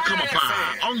 I come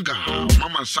apart. Hunger.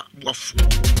 Mama sat waffle.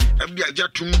 FBI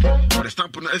Jatum, or the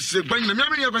stamp on the bring the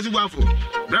memory of a waffle.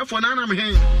 Therefore, I'm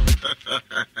here.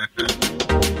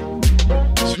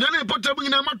 Sunana Sunya Potabing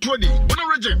in Amatwadi, one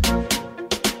region.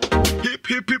 Hip,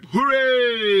 hip, hip,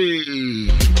 hooray!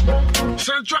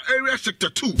 Central Area Sector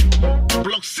 2,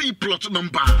 Block C, plot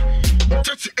number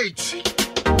 38.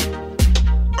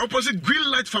 Opposite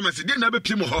Green Light Pharmacy, they never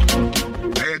play more.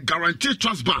 I guarantee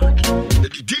Trust Bank. The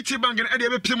DT Bank and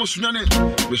Eddie play more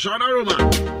Sunane. We shot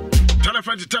Roma. Tell a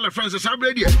friend, I'm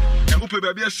ready. I hope a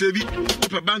baby save it.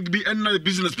 Hope a bank be any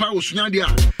business power Sunadia.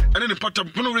 And then a part of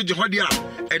Puno Region Hodia.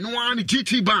 And one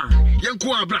GT Bank.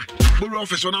 Yanko Abra. Borough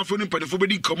office on our phone and for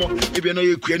body come up. If you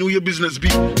know your business be.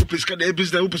 Please cut the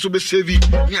business. Hope so be save it.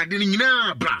 Yeah, didn't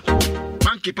know, bra.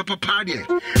 Banky Papa Party.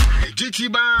 GT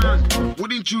Bank.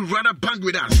 Wouldn't you rather bank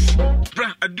with us?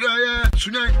 Bra,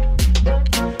 Sunay.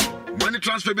 Money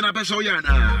transfer been a peso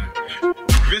yana.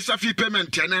 Visa fee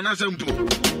payment, and an example.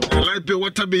 Light bill,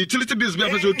 water bill, utility bills, be a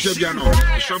peso triviano.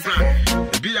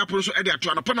 Shopra. Be a person at the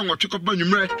Atwana upon what took up my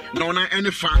number. No, not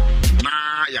any fan.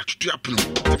 Nah, ya to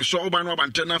Yapno. If you saw Oban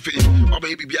Robantana fee, or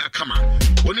baby be a come on.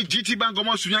 Only GT Bank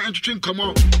almost Sunya entering come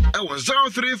on. It was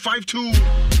 0352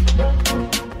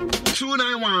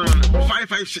 291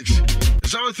 556.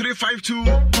 0352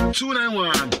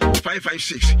 291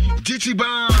 556. GT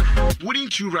Bank,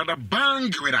 wouldn't you rather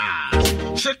bang with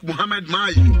us? Sheikh Muhammad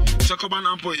Mai, Sakoban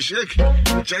Ampo Sheikh,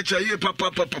 Chacha ye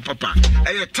papa.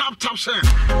 A tap sir.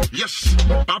 Yes,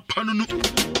 Papa Nunu.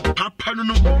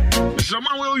 Mr.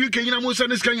 Manuel, you can almost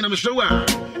send this kind of Mr.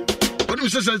 What do you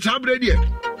say? Tab ready.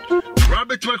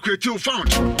 Rabbit Creative found.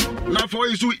 Now for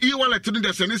you to e-wallet to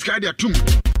the send this guy there too.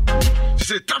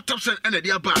 Say tap send and a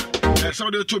dear bar. Some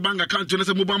of the two bank accounts and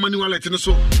some mobile money wallet in the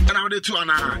so and now they two an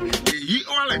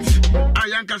e-wallet.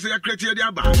 I am Cassia created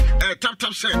the bar.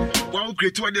 Tap send. While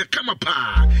create what they come up.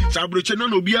 Sabruch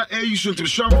no be a issue to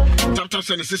shop. Tap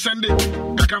send is Sunday.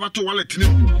 I cover to wallet.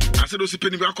 I said those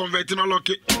penny are converting or lock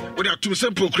it. With a two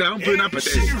simple crown paying up a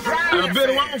day. I'm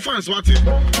very one fans what it.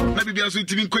 Maybe be a sweet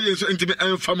TV quiet intimate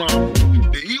and farmer.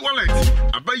 The e-wallet.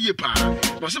 I buy ye pa.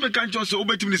 But some can't just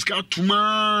obey to this car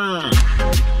tomorrow.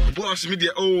 Boss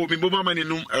media, oh, me mobile money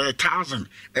no 1,000,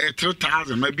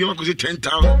 3,000. My bill cost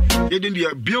 10,000. They didn't be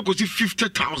bill cost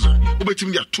 50,000. Obey to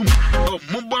me their tomb. Oh,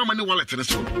 mobile money wallet in the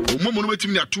store. Oh, mobile money to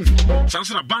me their tomb.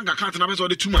 Samson a bank account and I was all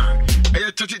the tomb.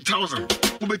 30,000.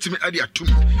 Obey to me at their tomb.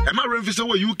 Am I running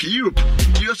for UK, Europe,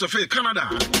 US of Canada?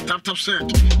 Tap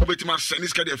send. Obey to my send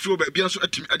this guy their flow by Bianso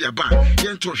at their bank.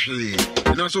 Yentoshi.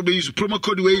 And also be use promo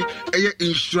code way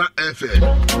Instra FM.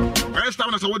 First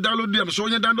time I would download them, so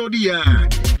you download the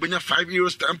when you're €5,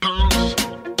 £10,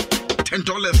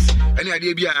 $10. Any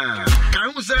idea?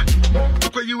 Can you say,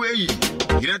 okay, UAE,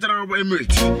 United Arab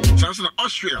Emirates, Samson,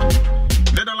 Austria,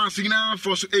 Netherlands, Signal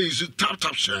for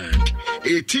tap send.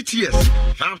 A TTS,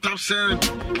 tap send.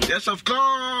 Yes, of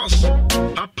course.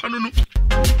 Papanunu.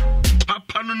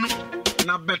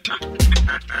 Na better.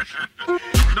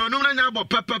 No, about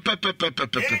pepper.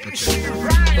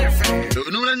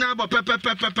 No, about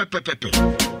pepper.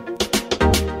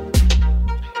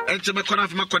 Echebe kona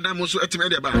fima kwada mo so etime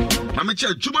de ba mama che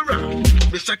jumara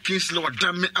Mr. Kingsley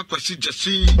wadame akwasi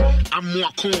jesi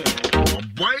amuako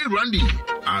boy Randy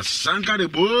asanka de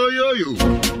boyo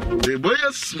the boy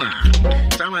smart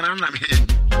tamana na me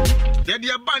de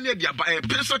dia ba ne dia ba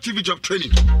Peso TV job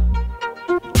training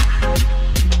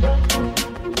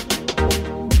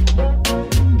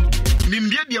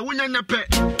nimdia dia wonya nya pe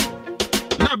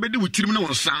na bedi wutirim na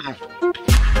wonsa no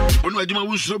onu adwuma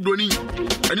wo so broni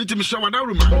ani timi so wada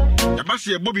ruma ya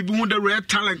base e bobi bi hu the rare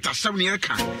talent asem ne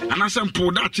yeka anasem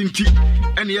po da tinti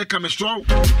ene yeka me so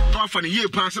to afa ne ye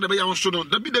pa se de be ya won so no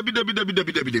dabi ye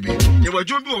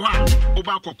wadwon bi wo ha wo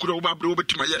ba kokoro wo ba bre wo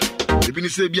betima ye ebi ni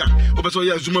se bia wo be so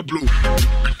ya zuma blow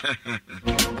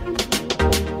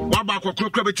wa ba kokoro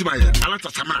kra betima ye alata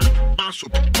sama ba so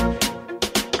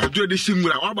adu de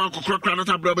simura wa ba kokoro kra na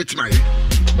ta bre betima ye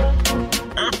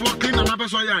flocking and a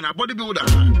person,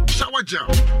 bodybuilder, shower gel,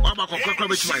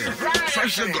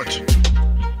 fresh got.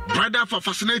 Brother for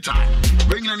fascinator,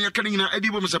 bringing on your cutting in Eddie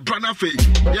was a brother fee.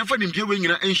 You're finding viewing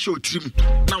in an show team.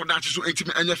 Now that is so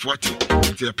intimate and you're what?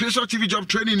 It's a Peso TV job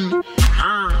training.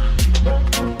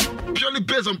 Purely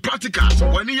based on practicals.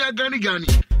 When you are Gani.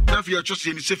 Now, you're just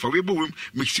in the safe away,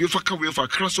 mix you for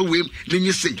cross away, then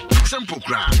you say, simple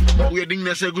crap. We are doing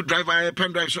a good driver,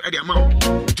 pen drive, so at the amount.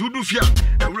 To do fear,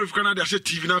 and we've Canada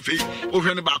TV now, over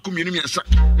in the back community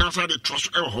and now side the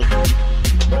trust.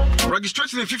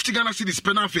 Registration in 50 Ghana cities,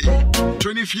 Penafe,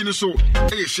 20 feet so,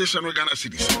 a session with Ghana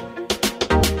cities.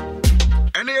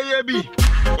 NAAB,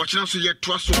 watching us yet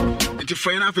twice into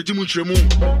Fina for Jimuntremu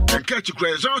and catch you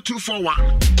crazy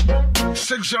 0241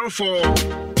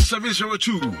 604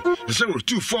 702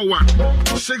 0241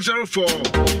 604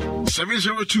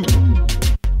 702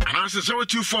 and answer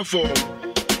 0244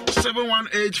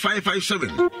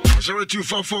 718-557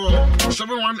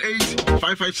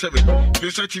 0244-718-557.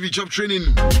 PSI TV job training.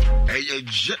 Hey,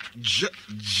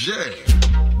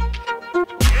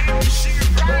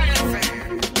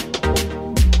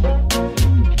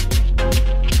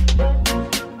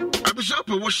 Abishop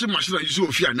washing machine I use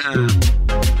Ofia now.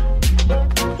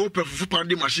 Open for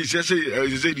Pandi machine says the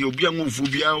Obiang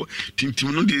Fubia, Tim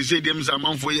no they say them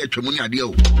Zaman for your Chamuni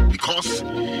Adio because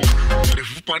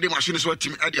the Pandi machine is what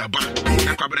Tim Adia Ban.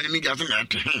 I can't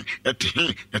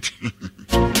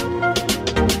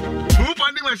who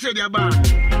Pandi machine their ban?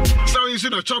 So you see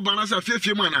the chop balance a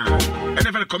few mana and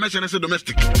if a commercial as a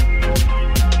domestic.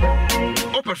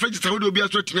 Open fridge how do be a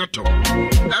tomato.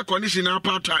 Air conditioner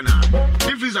part-time.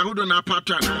 If it's a hood on our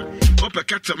part-time. Open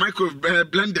cats and micro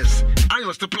blenders.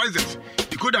 Iron stabilizers.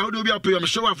 You could have to be up here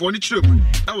show off one each room.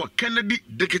 Our Kennedy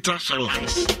Digital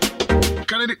Satellites.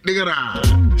 Kennedy Digital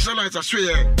Satellites, I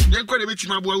swear. You're quite a bit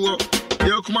my boy. You're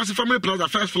Kumasi Family Plaza,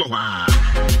 first floor.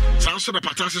 Sounds of the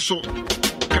Patasi so.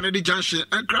 Kennedy Junction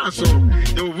and Cross.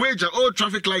 The wager old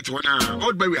traffic light one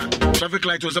old barrier. Traffic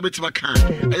light was a bit my can.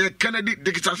 Kennedy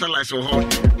Digital Satellites or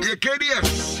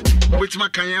KDS. Which my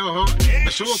can the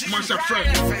show of Master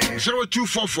Friend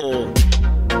 0244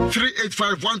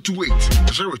 385 128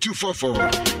 0244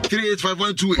 385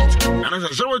 128 and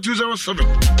that's 0207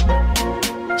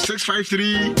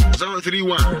 653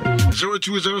 031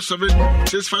 0207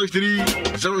 653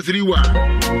 031.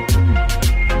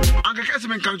 Uncle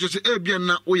Casimir can just say,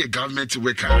 Abiana, or your government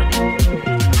worker.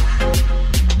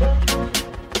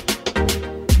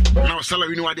 Now,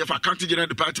 salary no idea for County General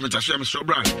Department, as I'm so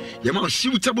bright. Your mouth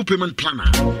suitable payment planner.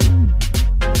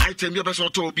 I tell you, best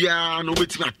auto be a no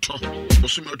waiting at top. Or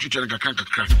some of you can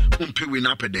crack, pay win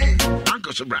up a day.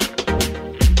 Uncle so bright.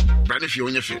 Brand if you're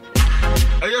on your feet.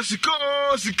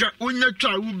 Sika, when you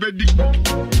try,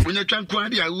 when you can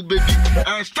quality, I will be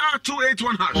star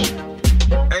 281 hash.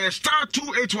 Star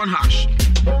 281 hash.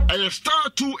 Star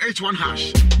 281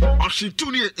 hash.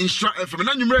 Oshituni instra FM.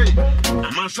 And you ready?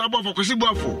 I'm a sabo for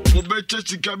Kosibuafo. Obeche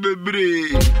Sika Bebre.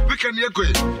 We can hear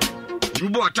it. You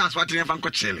bought us what you never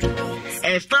got chilling.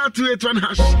 Star 281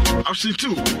 hash.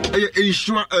 Oshitu.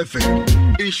 Instra FM.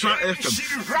 Instra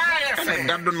FM.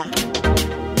 And I don't know.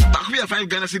 We have 5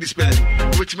 Ghana City spare,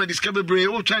 which may discover brain.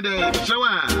 Oh, try the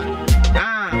shower.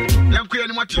 I'm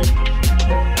queering what you.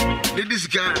 This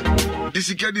guy.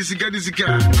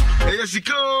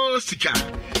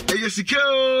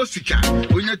 Ayasiko Sika.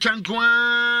 When you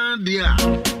tranquil, dear.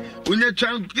 When you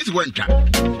tranquil, this one trap.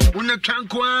 When you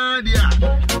tranquil, dear.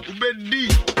 Ubedi,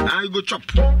 I go chop.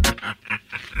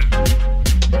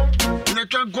 When you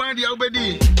tranquil, dear,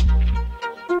 Ubedi.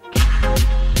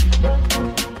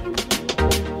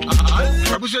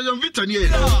 John Vita near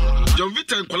John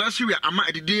Vita and Colasiria, Ama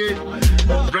Edi,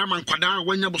 Brahman Quada,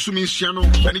 when you Bosumi Siano,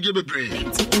 and he gave a brain.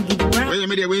 When you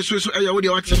made a way, so I would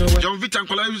watch John Vita and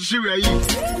Colasiria,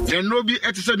 and no be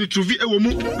at the to be a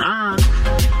woman.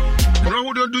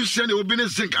 No, don't do send it will be a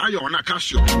zinc iron, a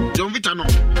Casio. John Vita no.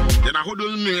 Then I hold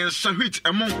on me and Sahit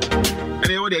a monk, and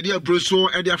they were the idea Brusso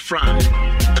and their fry.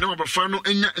 I don't have a fano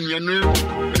and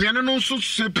Yanno so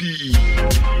sippy.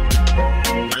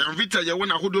 I am Vita, you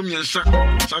want a Hodomi and Sa,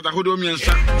 Sada Hodomi and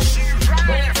Sa.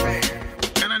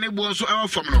 And I was so our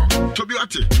from no. To be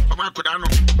at it, Amakudano.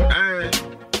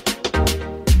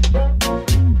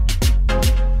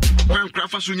 When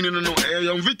Crafa swinging no, I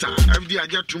am Vita, every I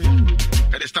get to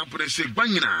at the stamp and say,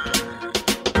 Bangina.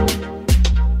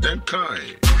 Then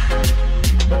Kai.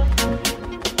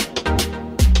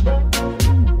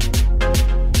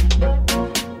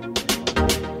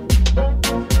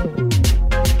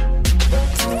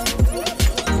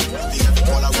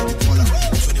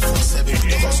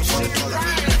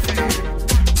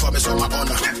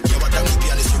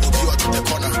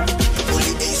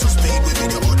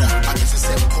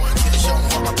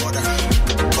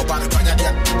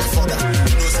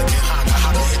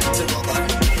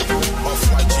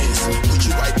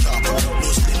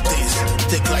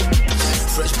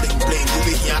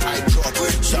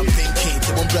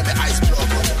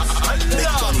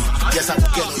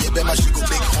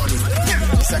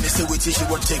 She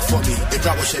won't take for me. They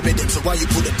probably should be them, so why you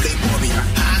put the blame on me? We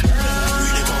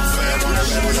dey confirm on a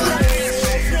regular.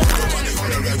 Money on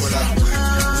a regular.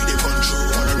 We dey control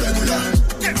on a regular.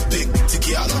 Big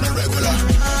ticket out on a regular.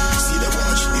 See the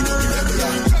watch, you know the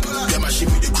regular. Them a ship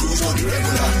with the cruise, know the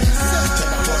regular. Tell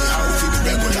my boy how we feel the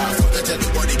regular. Forget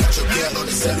everybody got your girl on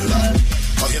the cellular.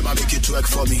 Or him I make it work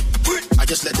for me. I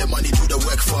just let the money do the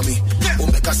work for me. Won't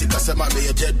make us see customer, be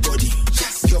a dead body.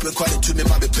 Girl, we call it to me,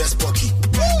 my best pocky.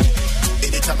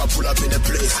 anytime I pull up in a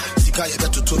place. Sika you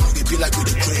got to tell me, be like with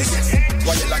the craze.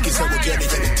 Why you like it, so we get it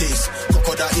in the taste.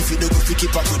 Crocodile, if you don't go, we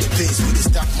keep up with the pace. With the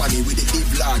stack money, with the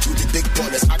live large, with the big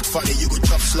ballers. Act funny, you go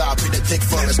chop slap in the thick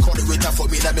forest. Call the waiter for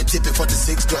me, let me tip it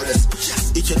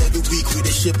 $46. Each and every week, we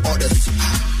the ship orders.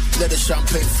 Let the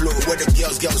champagne flow, where the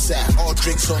girls at. All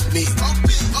drinks on me.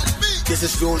 This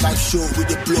is real life show, we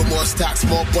the blow more stacks,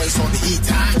 more boys on the heat.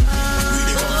 We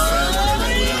the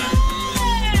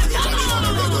on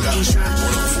a regular.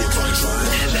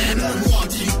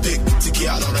 Big ticket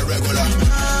out on a regular.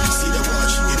 See the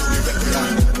watch, it don't be regular.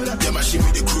 Yeah, my shit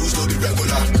with the cruise, don't be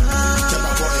regular. Tell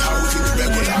my boy how we feel be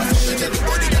regular. Let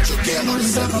everybody got your girl on the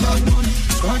cellular.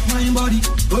 Rock my body,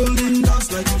 holding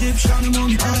dust like Egyptian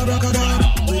money.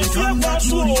 Abracadabra, with your that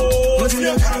money. Go to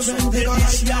your house and take a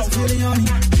life, that's feeling on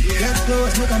me. Get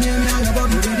close, make a name now, your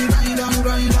body ready,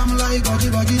 grind, I'm like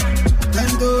Goji.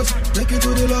 10 toes, take you to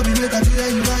the lobby, make a deal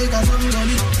you like a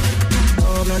somebody.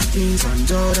 All black jeans and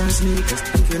Jordan sneakers.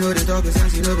 If you know the talk is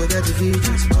sense, you know go get the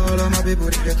features. All of my people,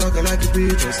 they talk like the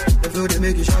preachers. The flow they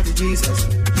make you shout to Jesus.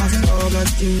 I said all black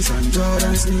jeans and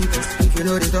Jordan sneakers. If you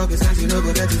know the talk is sense, you know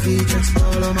go get the features.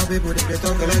 All of my people, they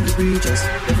talk like the preachers.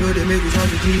 The flow they make you shout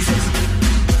to Jesus.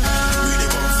 We the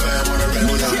confirm on a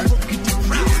regular.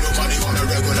 Nobody on a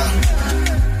regular.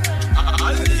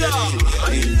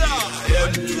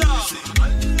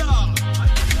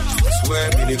 Swear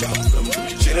me the come from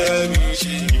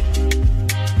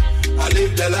I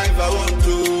live the life I want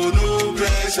to, no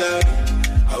pressure.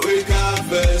 I wake up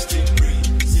first in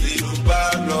breathe, sleep no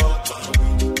bad luck.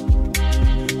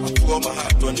 I pour my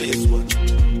heart on this one.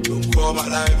 Don't call my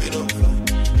life in fun.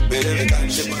 Better than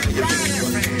can't share my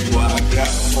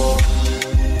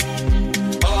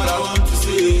all I want to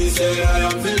see is say I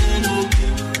am feeling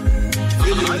okay.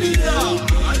 Feeling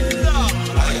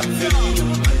I am feeling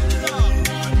okay.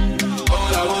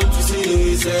 All I want to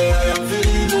see is say I am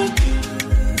feeling okay.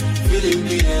 Feeling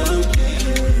okay.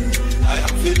 I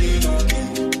am feeling okay.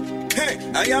 Hey,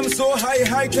 I am so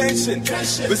high tension.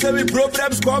 We say we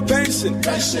problems called pension.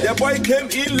 The boy came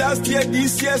in last year,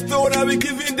 this year still now we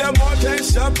giving them more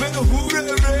attention.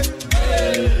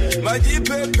 My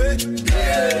GPP.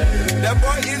 The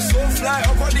boy is so fly,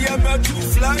 up on the ML to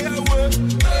fly away.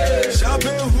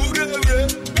 Champagne hoorah,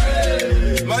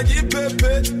 my GPP.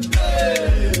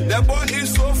 The boy is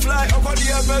so fly, up on the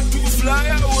ML to fly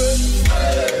away.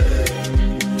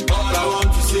 All I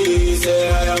want to see is say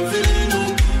I am feeling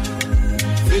okay.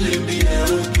 Feeling being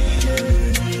okay.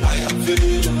 I am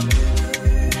feeling okay.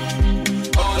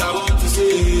 All I want to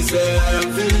see is say I am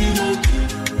feeling okay.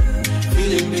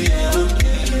 Feeling being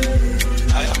okay.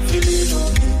 I am feeling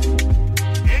okay.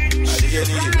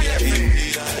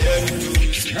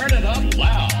 Turn it up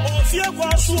loud.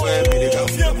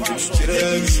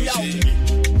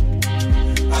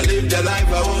 I live the life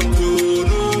I want to,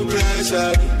 no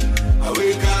pressure. I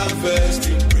wake up first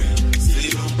in breathe,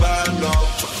 sleep no bad luck.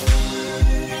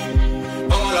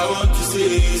 All I want to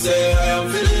see is say I am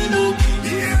feeling okay.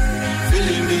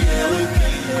 Feeling me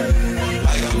okay.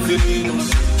 I am feeling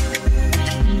okay.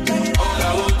 All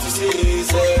I want to see is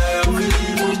say I am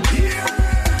feeling okay.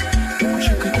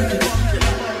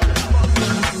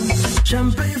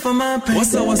 Champagne for my pain.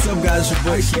 What's up, guys? Your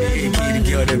boy, the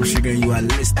girl that sugar, you are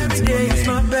listening to me. It's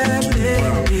my birthday.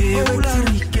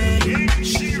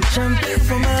 Champagne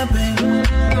for my pain.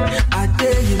 I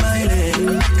tell you my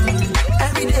name.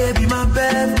 Every day be my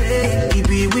birthday. It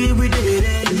be we did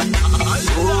it.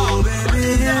 Oh, baby,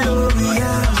 you know we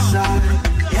outside.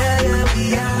 Yeah, we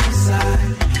outside.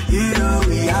 You know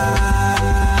we outside.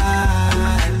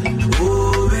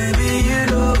 Oh, baby, you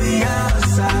know we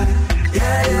outside.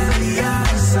 Yeah, we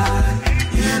outside.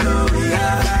 You know we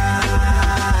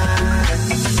outside.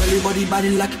 Everybody body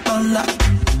like a panda.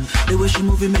 The way she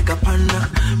move it make a panda.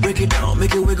 Break it down,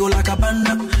 make it wiggle like a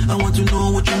panda. I want to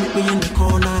know what you make me in the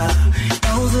corner.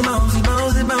 Bouncy, bouncy,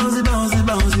 bouncy, bouncy, bouncy,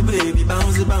 bouncy, baby.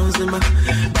 Bouncy, bouncy, ma.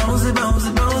 Bouncy,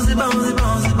 bouncy, bouncy, bouncy,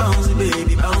 bouncy, bouncy,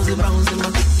 baby. Bouncy, bouncy, ma.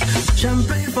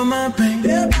 Champagne for my pain.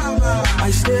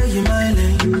 I stay in my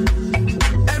lane.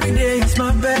 Every day it's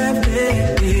my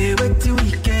birthday. Wait till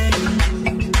weekend.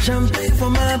 Champagne for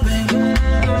my pain.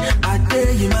 I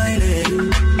stay in my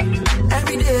lane.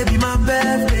 Every day be my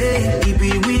birthday. It be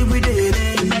we did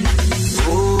it.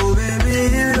 Oh, baby,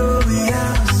 you know we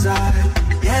outside.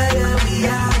 Yeah, we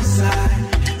outside.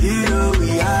 You know we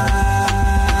outside.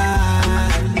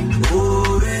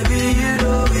 Oh, baby, you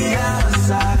know we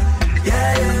outside.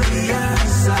 Yeah, we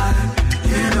outside.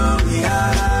 You know we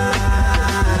outside.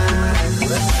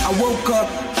 I woke up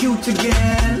cute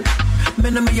again.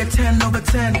 Man, I'm a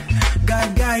 10/10.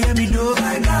 Guy, yeah, me do.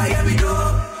 Guy, yeah, me do.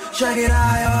 Check it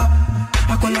out,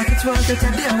 I call like it was the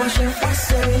day, what should I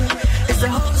say? It's the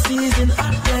whole season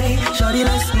update. Shorty,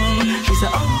 let's go. She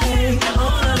said, okay.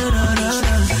 Oh, no, no, no, no,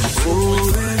 no.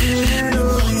 Oh, baby, you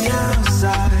know we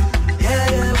outside.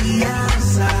 Yeah, yeah, we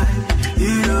outside.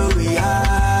 You know we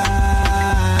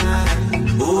are.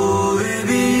 Oh,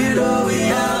 baby, you know we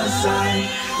outside.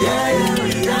 Yeah, yeah,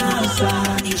 we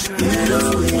outside. You know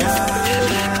we are.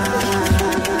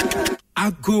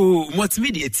 I go, what's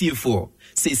media tier for?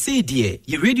 Say dear,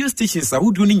 your radio stations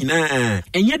are doing na.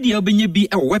 And yet the obenye be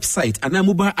a website and a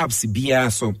mobile apps be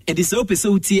so. And this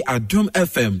episode at Drum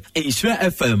FM, Insure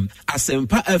FM,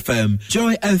 Asempa FM,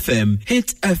 Joy FM,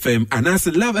 Hit FM, and as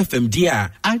Love FM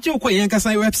dear. I joke kwa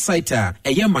yankasai website a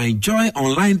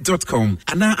myjoyonline.com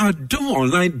and now at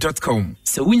domonline.com.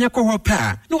 So when you call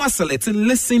pa, no select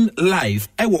listen live.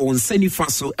 Ewo on send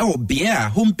faso ewo beer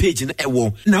homepage in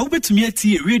ewo. Now bet me at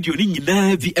radio ni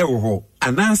na vi ewo.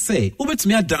 And I say, over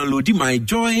me download my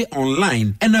Joy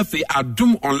Online NFA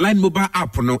Adum Online mobile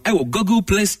app no Google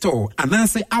Play Store and I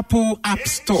say Apple App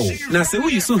Store. Now say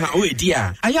we so how we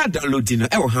dear. I downloading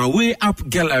Hawaii App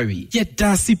Gallery. Yet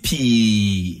dasip.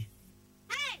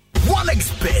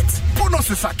 OneXBet.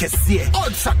 Bonuses are kesiye.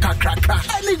 Odds are kakraka.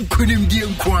 Any kunim di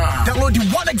nkwa. Download the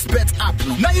OneXBet app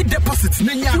no. Now you deposit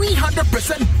ninya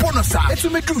 300% bonus. It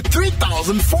will make you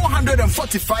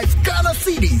 3,445 Ghana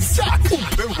cedis. Jack,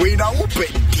 open way now, open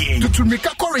game. To make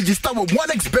a register with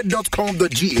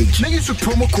onexbet.com.gh. Now use the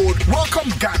promo code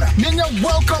Welcome Ghana. Ninya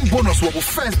welcome bonus will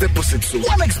first deposit. So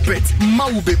OneXBet, ma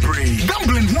will be brave.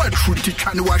 Gambling who are true to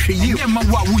can wash a year. Ma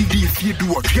wa wundi if you do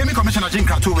what. Gaming Commissioner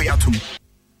Jinka to way atum.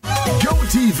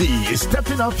 GoTV is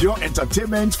stepping up your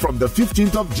entertainment from the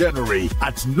 15th of January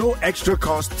at no extra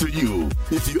cost to you.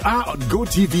 If you are on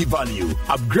GoTV Value,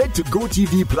 upgrade to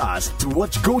GoTV Plus to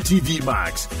watch GoTV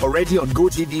Max. Already on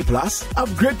GoTV Plus,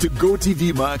 upgrade to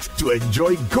GoTV Max to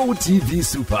enjoy GoTV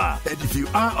Super. And if you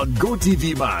are on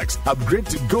GoTV Max, upgrade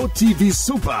to GoTV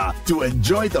Super to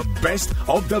enjoy the best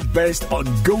of the best on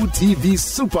GoTV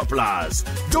Super Plus.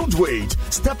 Don't wait.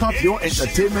 Step up your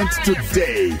entertainment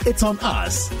today. It's on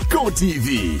us.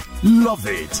 GoTV. Love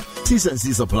it.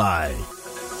 T&C Supply.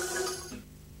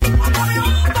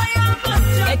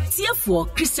 For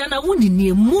Christiana Wuni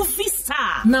movie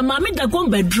star na mami da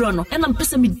gombe drono and I'm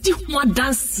pesa me di ho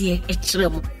dance e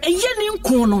kirem eyeni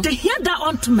nko the hear that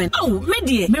ointment oh me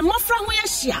die me mofra ho ya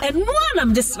hia eno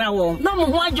anam desra wo na mo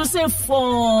ho adwo se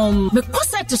form me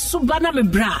koset suba na me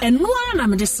bra eno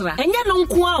anam desra enye no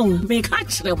nko a me ka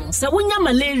kirem se wonya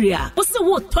malaria wo se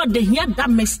wo to the hear that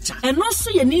mixture eno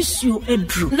so ye ni issue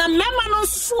edru na mema no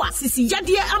so a sisi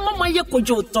yade amama ye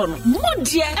kojo to no mo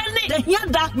die ene the hear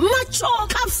that macho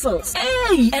capsules.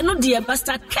 Hey, eno dear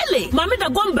Pastor Kelly. Mami da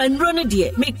gomba nrone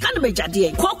dear. Me kan me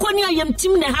jade. Kwakwa ni ayem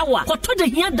tim ne hawa. Koto de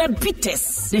hear that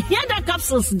bitters. The hear that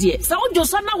capsules dear. Sa ojo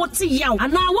so na woti yaw.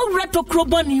 Ana wo reto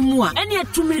krobo ni mu a. Ene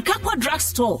tumirika kwa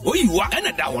drugstore. Oyiwa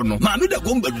ene da ho no. Mami da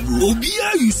gomba nro.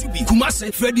 Obia yusubi.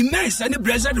 Kumase Freddy Mens ene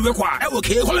Brezard we kwa. Ewo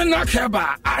ke Colonel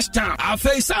Keba. Ashton.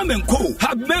 Afei Simon Co.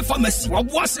 Habbe Pharmacy.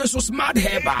 Wabwase so smart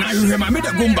herba. Na hwe mami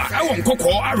da gomba. Ewo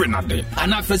nkoko arena de.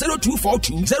 Ana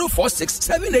 0242 046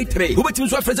 783. Who between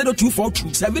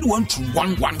 0242 712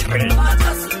 113.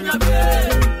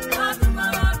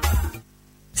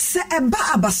 Se eba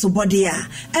abasobodia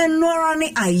enora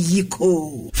ni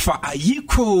ayiko fa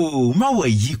ayiko mawa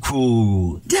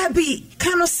yiko Debbie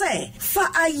kano say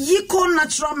fa ayiko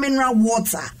natural mineral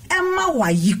water Emma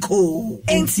wayiko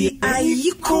enti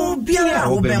ayiko biara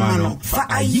obemano fa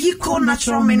ayiko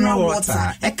natural mineral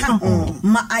water eka ho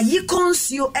ma ayiko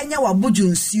nsio enya wabuju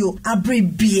nsio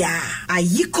abrebia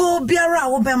ayiko biara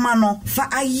obemano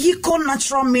fa ayiko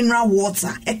natural mineral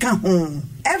water eka ho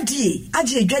FDA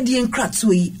aje edwadie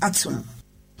nkrato yi atom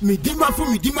Midimafo,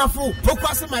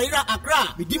 Pokwase Maira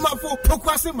Accra. Midimafo,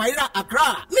 Pokwase Maira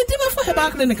Accra. Midimafo Heba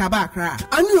Clinic Aba Accra.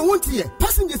 And you want here,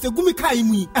 passengers a gumika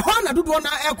imi. A hana do one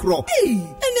aircraft. Hey,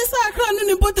 and this Accra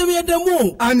and bottom of the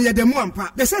moon. And yet the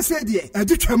Mwampa. The said here,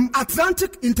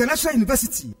 Atlantic International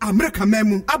University, America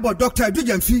Memu, about Dr.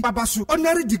 Dujanfi Babasu,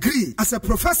 honorary degree as a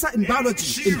professor in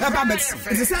biology in herbal medicine.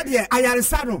 They said here, I am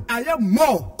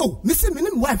more. Oh, Missy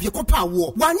Minim wife, your copa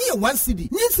war. 1 year, 1 city.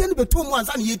 You send me 2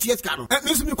 months and 8 years, Caro.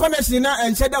 Connection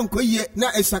and said down Koye na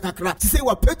Esakakra. To say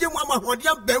what Pedro Mama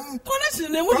Hodiam Bem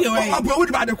connection name would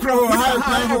by the crow.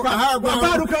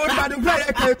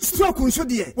 Stroke so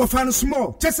dear. What fan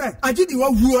small. Just I did you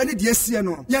who any dear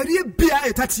Siano. Yari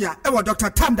Bia Tatia. Ewa Dr.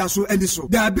 Tamdaso and so.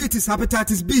 Diabetes,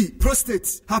 hepatitis B,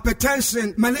 prostate,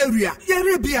 hypertension, malaria.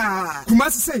 Yari Bia.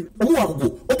 Kumasi say,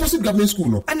 opposite government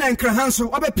school. And then Krahanso,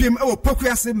 Obepim, or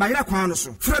Pokuase, Maira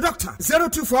Kwanoso. For a doctor,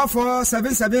 0244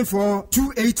 774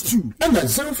 282. And then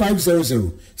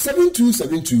 0500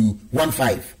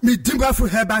 727215. Midimba for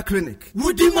Herbal Clinic.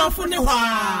 Wudima for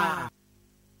Newa.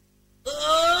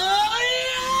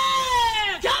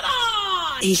 Come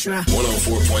on! Ishra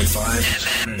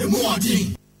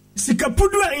 104.5.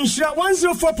 Sikapudua Insha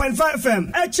 104.5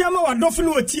 FM. Echama wa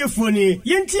dofinu wa tiefoni.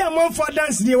 Yenti amon for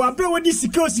dance ni wabre wadi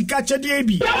sika chadi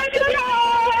ebi.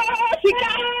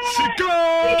 Sika.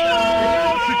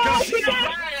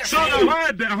 So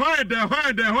why there.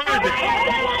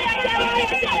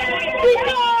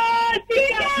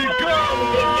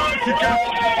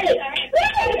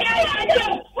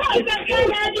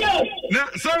 Now,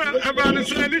 sorry about the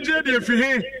DJ if you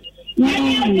hear.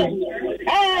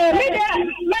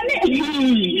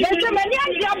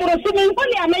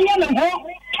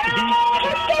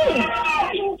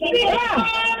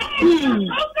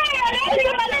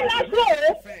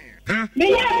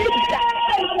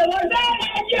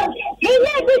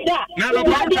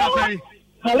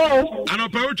 Hello. I know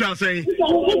what you're saying.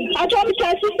 I told you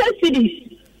sister cities.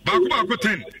 Back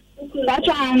 10. That's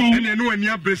right. And then when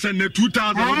you're present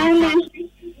 2000.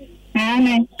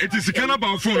 It is a kind of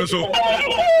phone so.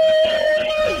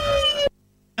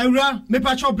 Era, me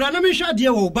pacho bra na me hwa de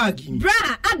wo bag. Bra,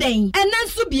 aden, enan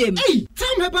so biem. Hey,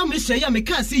 time eba me hwa ya me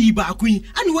ka se yi ba akun,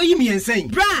 ane wayi me ensen.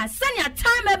 Bra, sanya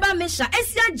time eba me hwa,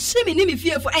 esia jimi ni me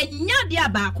fiefo, enya de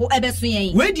abako ebeso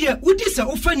yen. We de, wudi se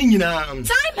ofa ni nyina.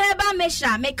 Time eba me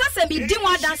hwa, me ka se me di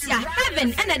wa dance ya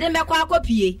heaven ene de me kwa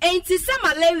akopie. Enti se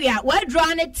malaria, we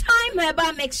draw ne time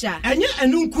eba me hwa. Enya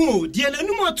enu nku o, de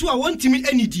enum ato a wontimi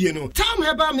anidie no. Time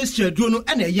eba me hwa duro no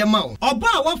ene ye ma wo. Oba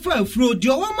a wafa afuro, de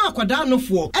wo ma akwada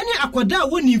anofo. Ene akwada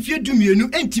woni mfie dumienu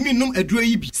entimi num aduro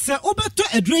yi bi. Se obeto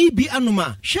aduro yi bi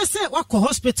anoma, hwe se wakọ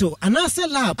hospital anase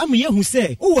lab am ye hu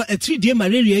se wo atridie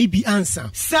malaria yi bi ansa.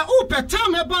 Se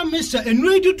opetam heba mesha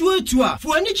enuro dudu atu a,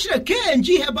 fo ani kire KNG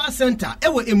Herbal Center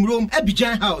ewo Emrom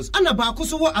Abidjan House. Ana ba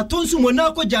akoso wo atonsu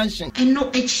Monaco Junction.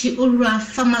 Eno echi ora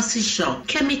pharmacy shop,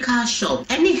 chemical shop,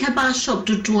 any herbal shop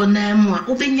dudu na mu a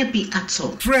obenya bi ato.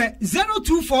 Fre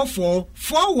 0244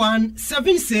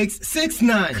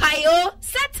 417669. Kayo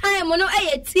set time no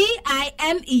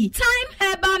TIME time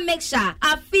herbal mixture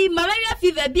afi malaria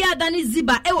fever bi adani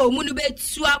ziba ewo mu no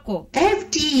betu akọ.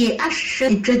 FDA ahwe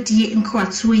edwadie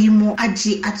nkrato yi mu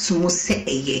agi atomo se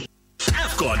eye.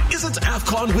 AFCON isn't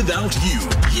AFCON without you.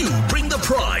 You bring the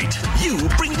pride. You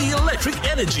bring the electric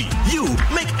energy. You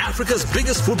make Africa's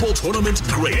biggest football tournament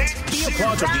great. Be a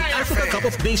part of the Africa Cup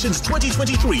of Nations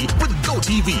 2023 with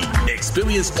GoTV.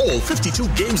 Experience all 52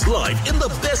 games live in the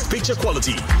best picture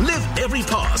quality. Live every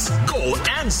pass, goal,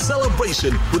 and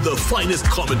celebration with the finest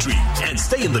commentary. And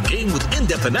stay in the game with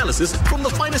in-depth analysis from the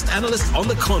finest analysts on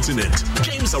the continent.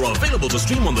 Games are available to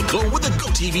stream on the go with the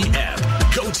GoTV app.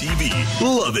 GoTV.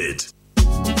 Love it.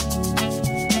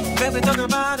 Baby, talk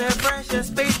about a precious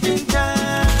space in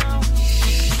town.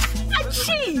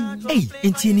 Hey,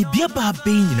 entieni bia ba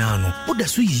ben nyina no. Oda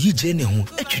so yi je ne ho,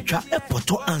 etwetwa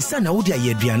epoto ansa na wo de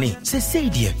ayeduane. Se sei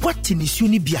de, what ni suo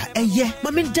ni bia eye,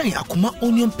 ma men dan akoma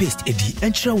onion paste edi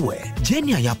enchre we.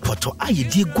 Jenia ya poto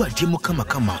ayedie guade mu kama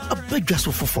abadwa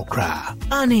so fofo kra.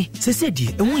 Ani, se sei de,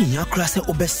 enwo nya kra se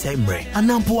obesai mre.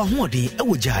 Anampo wa hoode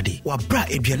ewo jade, wa bra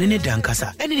eduane ne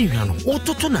dankasa. Ene ni hwanu,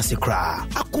 ototo na se kra.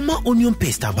 Akoma onion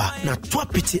paste aba na to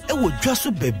apete ewo dwa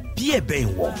so be bia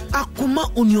ben wo. Akoma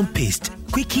onion paste,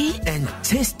 quickie and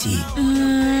tasty.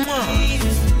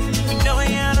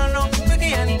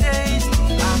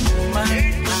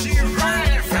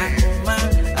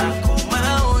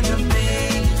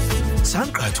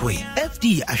 Sankrat way,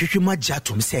 FD Ashishima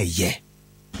Jatum say yeah.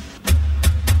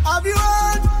 Have you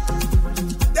heard?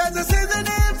 There's a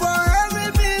seasoning for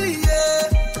every meal, yeah.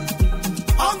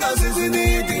 Hunger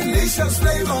seasoning, delicious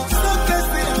flavor. So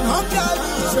tasty and hunger,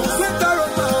 so sweet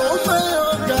aroma, oh my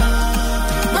hunger.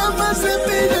 Mama said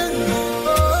me then,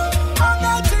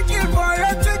 hunger chicken for a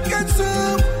chicken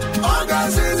soup. Hunger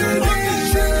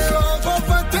seasoning, for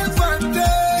fante,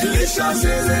 delicious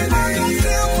seasoning.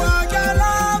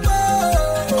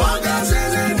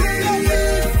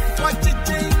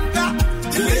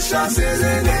 Delicious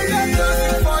seasoning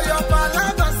for your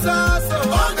palava sauce.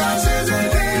 Hunger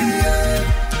seasoning,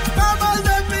 Mama's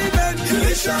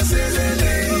delicious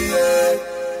seasoning.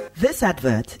 This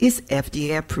advert is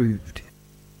FDA approved.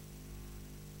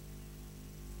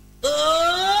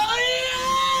 Oh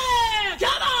yeah!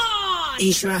 Come on!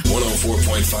 Ishra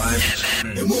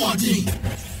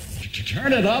 104.5.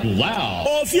 Turn it up loud.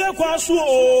 Oh, fear kwasu,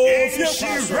 fear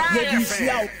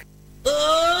kwasu.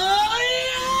 Oh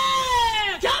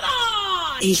yeah! Come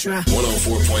on! Ishra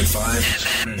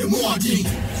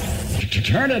 104.5.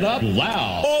 Turn it up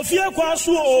loud. Oh, fear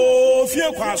kwasu,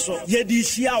 yedi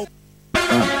siao.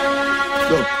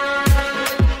 Go.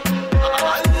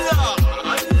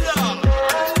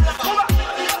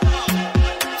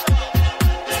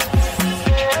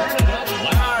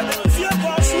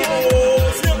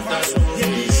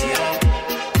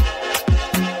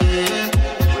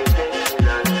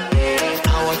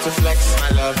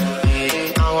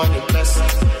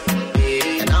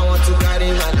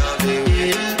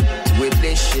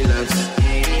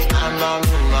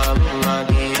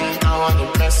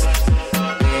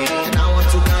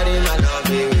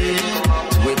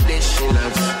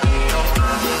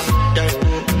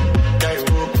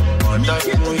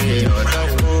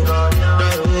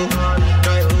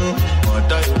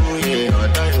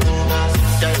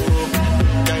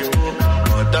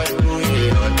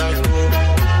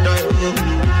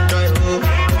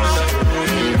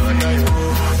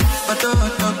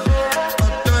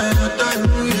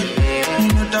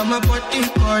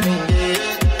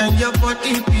 And your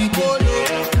body people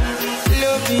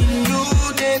loving you,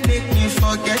 they make me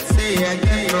forget, say I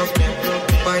get broken.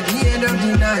 By the end of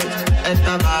the night,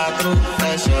 enter bathroom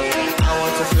fashion. I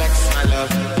want to flex my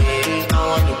love, I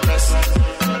want to press,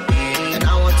 and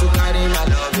I want to carry my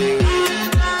love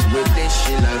with this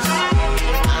she loves.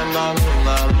 I'm I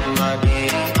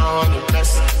want to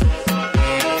press,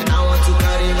 and I want to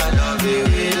carry my love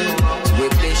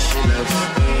with this she loves.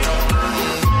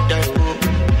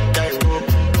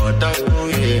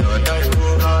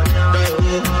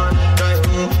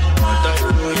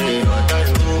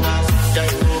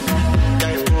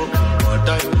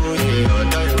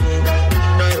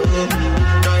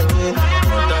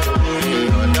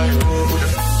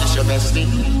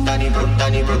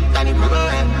 Danny bro,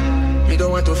 you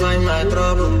don't want to find my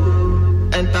trouble.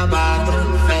 Enter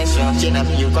bathroom, fashion, chin up,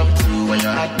 you come through when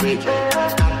your heart break,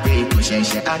 push and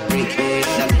shit, heart break.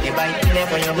 Nothing you buy,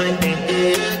 never your mind,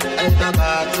 baby. Enter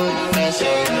bathroom,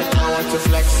 fashion, I want to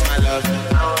flex my love,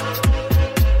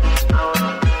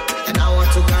 and I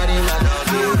want to carry my love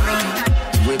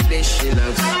with this she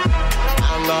loves.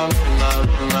 I'm I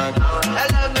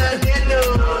love my yellow,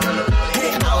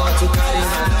 and I want to carry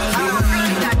my love.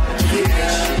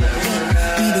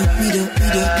 We do,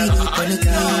 gonna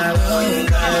tell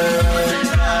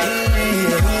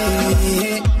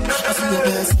I see your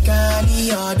best candy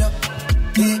order,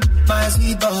 my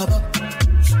sweet bubba.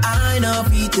 I know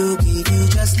we to give you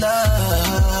just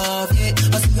love, yeah.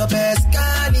 I see your best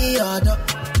candy order,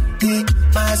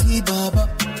 my sweet bubba.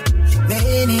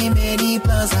 Many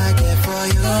plans I get for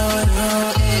you,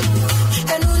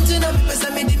 and until I'm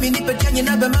mini but can you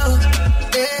never mouth,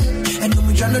 and when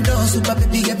we try to do super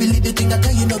baby, I believe the thing I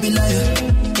tell you no be liar.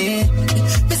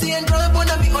 Missy and drop on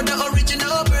me on the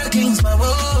original Birkins, my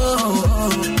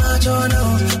whoa.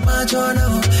 March on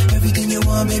now. Everything you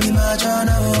want, baby, march on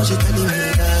now. She telling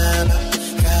me Kaba.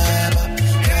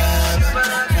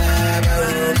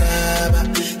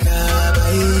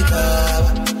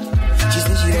 She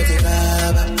said she wants a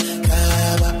Kaba.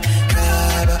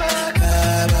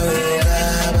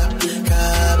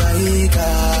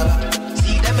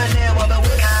 See them and they want to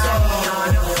wake up.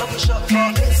 Shop for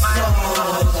this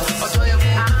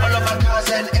all of my cars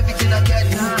and everything I get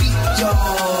will be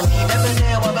yours. See them and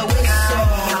they want to wake up.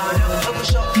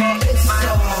 Shop for this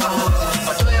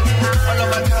all of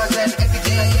my cars and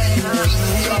everything I get will be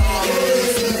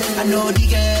yours. I know the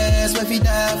gas will be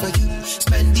there for you.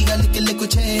 Spending a little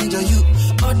change on you.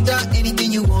 Order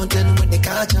anything you want and when they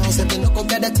catch out, say they no go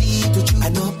get a teeth to chew. I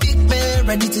know big man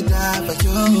ready to die for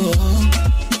you.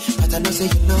 I know say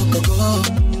you no go,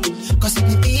 cause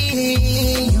it be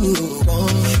you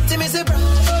want. Tell me say bro,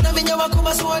 na me nyawa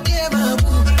kuma so de ma bu.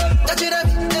 Touch it up,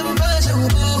 them version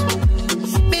bu.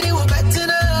 Me ni wo better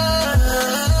na.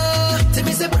 Tell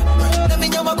me say bro, na me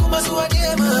nyawa kuma so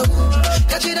de ma bu.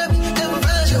 Touch it up, them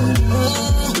version bu.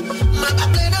 My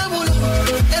play na mulu,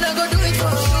 and I go do it for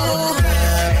you.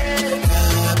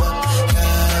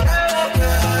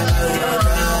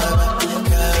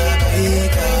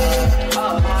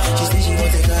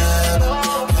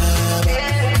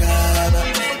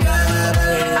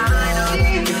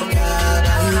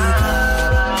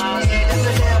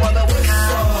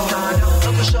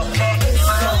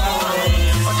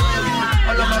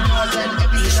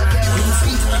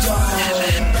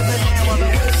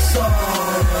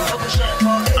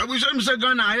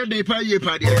 Ghana, I had pay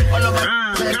party.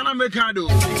 Ghana make do.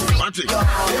 What it?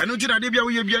 I know that they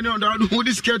will be on who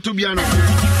is scared to be on.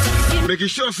 Making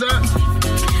sure, sir.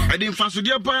 I didn't fast with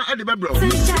your pa at the bro. I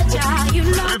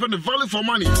have the value for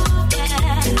money.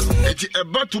 It's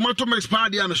about tomato mix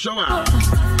party on the shower.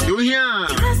 You hear?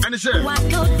 And it said,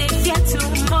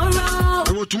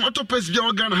 tomato paste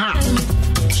your gun.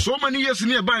 So many years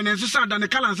nearby, and sister than the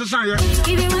color society.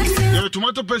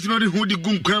 Tomato paste no who the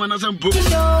gun crime and some book.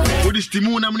 Who the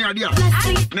stimuna idea.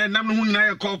 Then Namu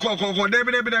call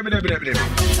Debbie.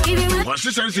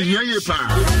 Sister is here, pa.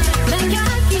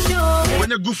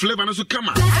 When a good flavor also come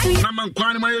out. Naman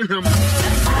Kwan my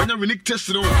when a unique test,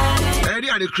 no,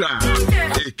 area the crowd.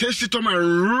 A tasty tomato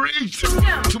rich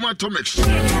tomato mix.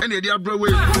 And the idea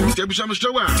Broadway, Debisham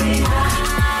Shower.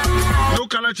 No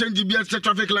color change be a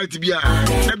traffic light be a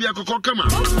maybe a cocoa come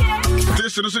out.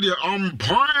 This is also on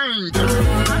point.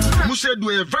 Musa do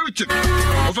a very chick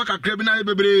of a crabina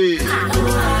baby.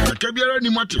 A cabia any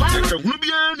matter, a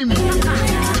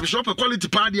Rubian. Shop a quality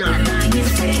party.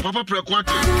 Papa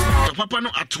Prequati, Papa no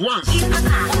at once.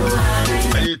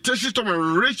 A tasty tomato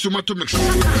rich tomato mix.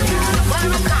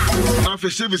 Half a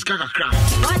service caca crack.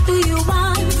 What do you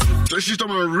want? Tasty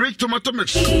tomato rich tomato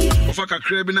mix. Of a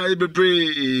crabina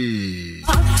baby.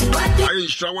 I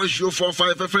instruct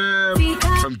 105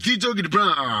 FM from DJ Gid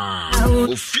Brown.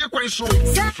 Oh, fear quite so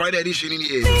Friday edition in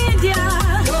here.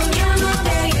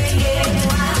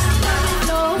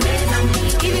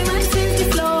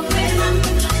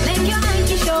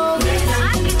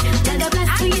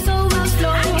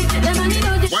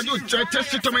 Why you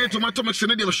test tomato mix in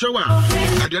the shower?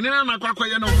 I don't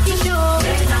know.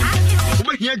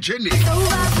 Here, Jenny.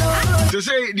 To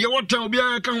say the water will be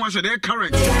a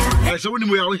current. As only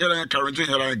we are here, current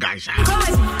here, guys.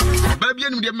 Baby,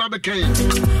 and the mother came.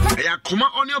 I come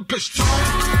on your pist.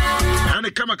 And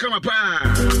a come up.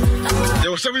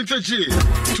 There was 730,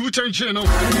 210 channel,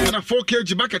 and a 4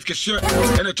 kg bucket cashier,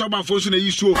 and a top of force in the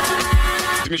use to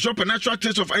me shop a natural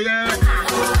taste of air.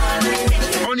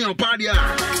 Onion party.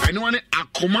 I know a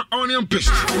coma onion pist.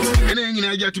 And then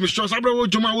I get to me show Sabro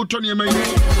Juma Tony.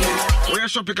 We are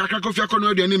shopping a crack of your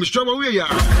corner, the name is Trouble. We are.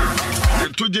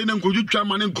 And to Jane and could you try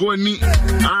man and go and me?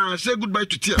 Say goodbye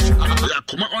to tears.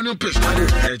 Come on your pist.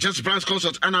 Just price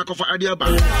concert and I for idea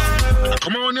back.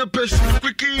 Come on your pist,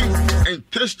 quickly and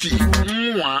tasty.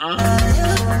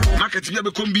 Market here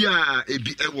become be a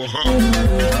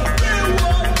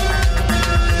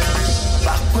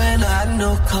Back when I had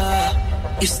no car,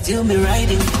 you still be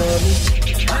riding for me.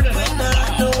 Back when I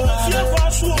had no rider, you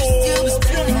still be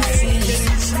spending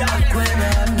feelings. Back when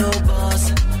I had no boss,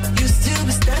 you still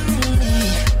be standing with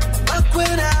me. Back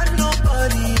when I had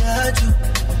nobody, I had you.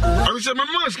 I was a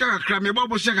mamma's car, cram your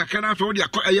bubble shaker, can I for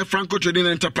the Franco Trading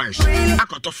Enterprise? I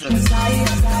got a phone.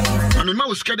 I'm a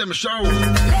mouse, get them a show.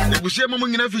 They will say, Mamma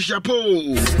in a fish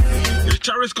chapeau. The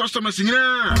Charis customers in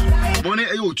here. Money,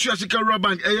 a Chasica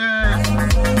Bank,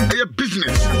 a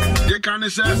business. They can't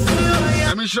say,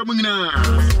 I'm in Shamina.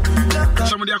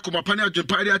 Somebody come up and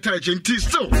party attach and tea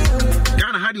still.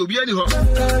 Gana had you be any hot.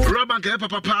 Rabank, a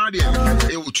papa party, a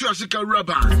Chasica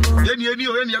Rabank.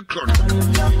 Any clock.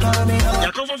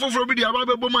 For video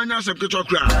about woman as a picture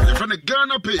cry. From the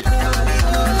Ghana pay.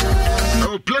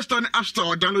 Oh, Play Store and App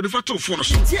Store, download the photo phone.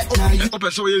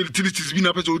 Open so utilities been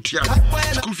up as OTR.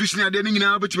 School fees near the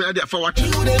now, but we are there for what?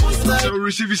 So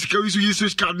receive his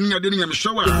use card near the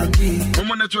shower.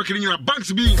 Woman networking in a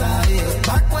banks be.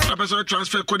 A person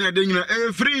transfer code near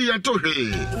the free and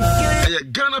totally. A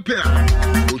Ghana pair.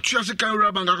 Oh, Chasica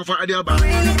Rabank for Adiaba.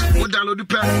 We download the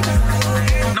pair.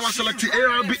 Now I select the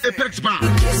ARB Apex Bank.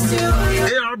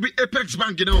 ARB Apex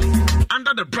Bank, you know,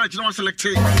 under the branch, now I select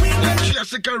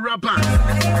Chasica Rabank.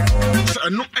 So,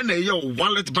 no, and your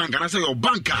wallet bank, and I say your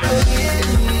banker.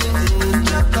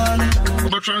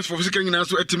 Over transfer physical in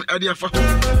also at him idea for.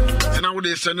 And now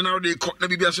they send out the court,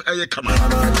 maybe as a come out.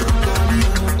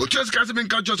 Just can't be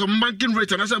culture of banking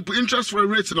rate, and I said interest for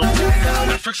rates. No,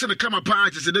 affection the come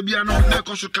apart is the Biano, their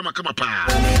cost should come apart.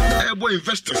 Boy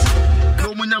investors,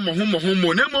 no money, home,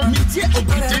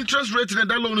 interest rate in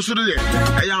the loan. So there,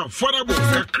 I am affordable,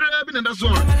 a crab, and that's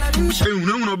all.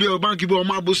 No, be a bank, you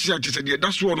my boss,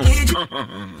 that's one.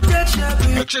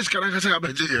 A chess can I say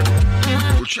about you?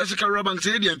 Chessica Rabank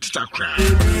said, and Tita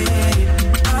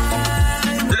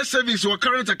their savings or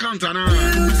current account and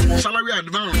salary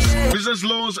advance, business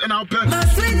loans, and our pay.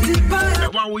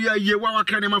 While we are here, while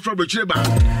can my from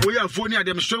Cheba, we are phone at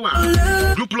them show.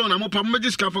 Group loan, I'm up a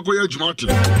magic for Koya Jumati.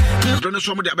 Don't know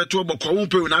somebody about to about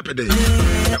Kowumpe and Apede.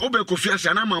 Obe Kofias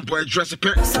and I'm a dress a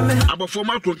pet about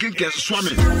former cooking case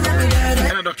swimming.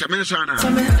 And Dr.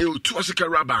 Mensana, you two Osika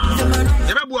Rabba.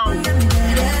 Never wow.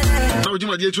 Now, you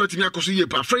might get to me, I could see you,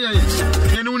 but Freya is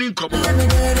income.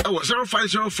 I was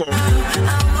 0504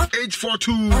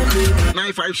 842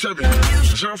 957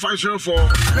 0504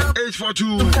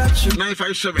 842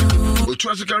 957.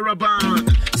 Uchasika Raban,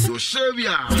 your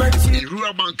savior in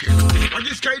rural banking. I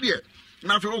just idea.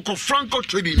 Now if you go Franco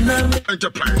Trading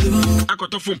Enterprise, I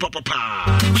got a phone papa.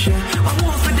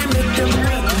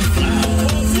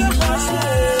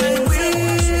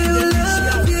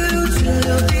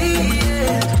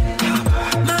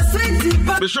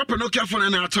 The shop no careful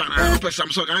and out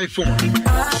Samsung iPhone.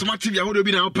 Smart TV I would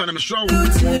be now open. I'm sure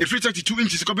if 32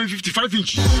 inches copy 55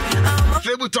 inches.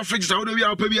 Fable top fridge I would be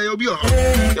out maybe I'll be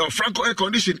your Franco air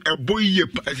condition a boy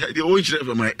the orange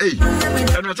from my hey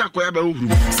and attack where room.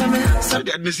 So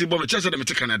the admission bomb chest of them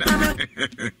to Canada.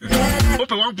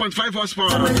 Open 1.5 horsepower,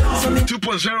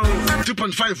 2.0,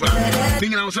 2.5.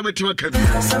 Thinking I was able to work.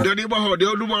 The neighborhood, the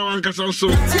old one can also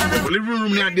living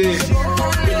room near there.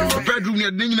 Bedroom near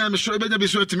Ding, I'm sure better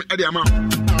so to me at the amount.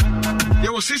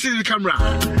 There was CCTV camera.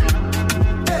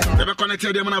 Never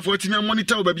connected them for me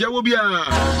monitor, but there will be a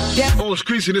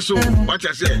screens in the so. What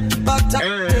I say?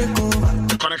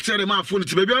 Connected my phone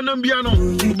to baby on piano.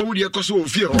 But we are so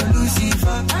fear.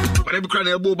 But every cry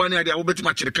elbow banner, I will bet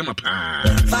much to come up.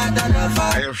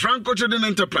 Franco Trading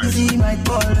Enterprise.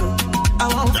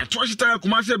 That twice time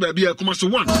Kumasi baby, Kumasi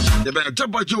 1. The better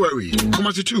Jabba Jewelry,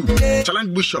 Kumasi 2,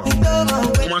 Challenge Bishop,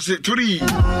 Kumasi 3.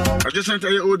 I just sent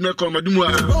a old man called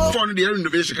Maduma, 4 in the air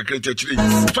innovation, 5 on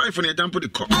the damp of the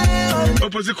cup.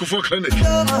 Opposite Kufo Clinic.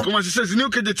 Kumasi says, new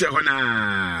cadete.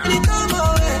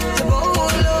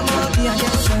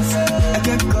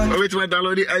 Wait, my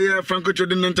download Franco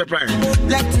Trading Enterprise.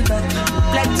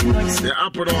 The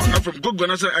Apple from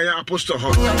Google, I say, I apostle.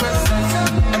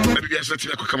 Maybe I said to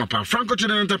come up. Franco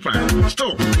Trading Enterprise.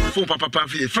 Store for Papa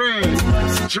Pafi. Friend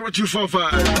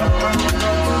 0245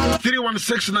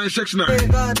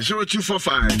 316969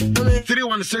 0245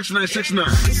 316969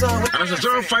 and that's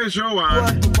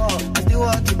 0501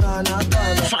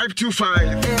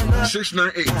 525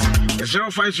 698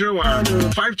 0501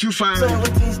 525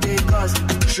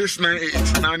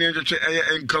 698. Now you check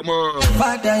and come on.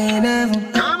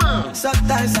 Come on.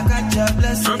 Sometimes I got your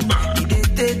blessing.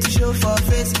 To show for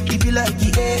face, if you like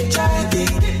the HIV,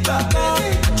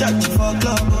 charge you for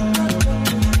club,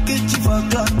 get you for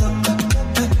club,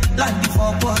 like you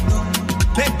for bottle,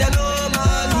 make the no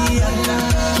money.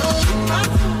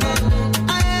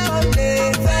 I only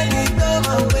any come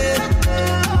away,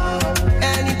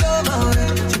 any come away,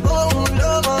 you go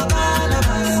low,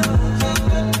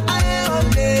 I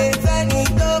only any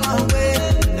come away,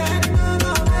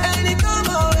 any come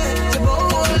away, you go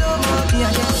low,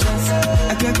 I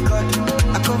get caught,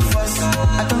 I come first, I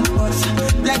don't pause.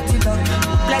 Black to dog,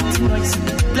 black to noise,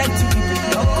 black to people,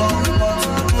 don't go report. I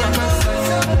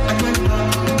get caught, I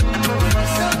come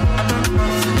first, I don't pause. Black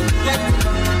to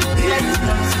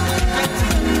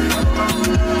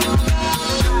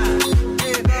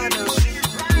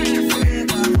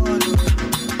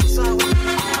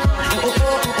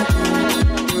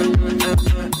dog,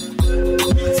 black to noise,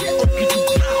 black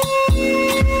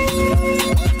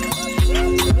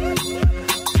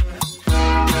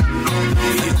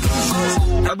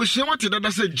to She wanted that I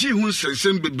said, G. Hunsen,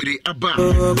 send baby, a bar. Can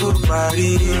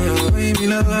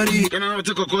I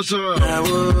take a course?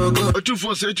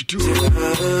 2472.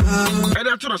 And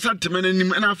I told a sentiment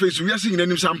in our face, we are singing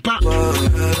in some part.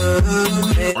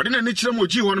 I didn't need some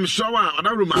G. One shower, I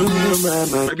don't remember.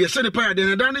 Maybe I said a pair,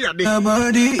 then I done it.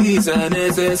 Nobody is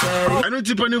unnecessary. I don't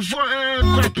tip on you for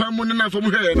a permanent from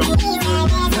her.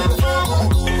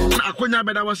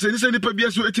 I was saying, it's a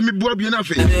PBS to me, Bobby enough.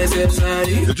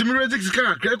 The Timuric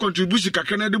car, contribution,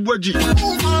 Canada Boji.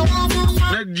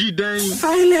 Let G Dane,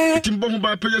 Timbo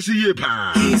by PSC.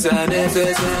 He's a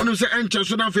necessary. Enter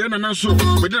so now for an answer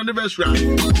within the best round.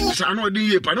 So I know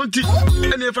the I don't think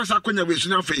any of us are going to be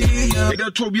enough. They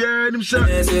got to be himself.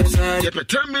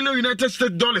 $10 million United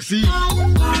States dollars. See,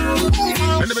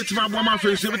 and the best of my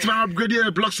face, every time I upgrade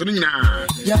your blocks in now.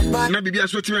 Maybe I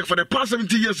swear to make for the past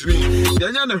 70 years.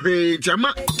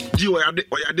 Jama, do I did.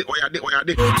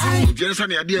 Yes, I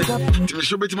did. To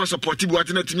show better support you, what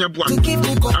in a team.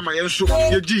 I'm a show.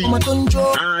 I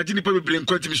didn't probably blame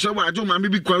Quentin Show. I don't mind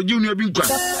being quite junior being quite.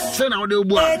 Send out the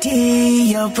work.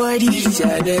 Your body. So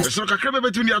I can't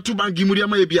between the two bank, Gimuria,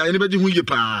 maybe anybody who you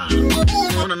pa.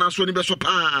 On an answer, best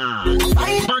pa.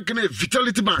 Bank and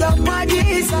Fidelity Bank.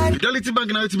 Fidelity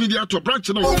Bank and media to a branch.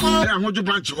 No, I want to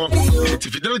branch. It's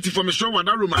Fidelity from a show at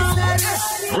that room.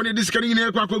 Only this can in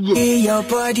here. Your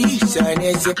body.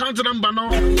 Account number no.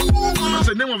 That's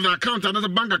the name of the account, another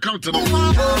bank account.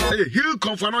 Hey, Hill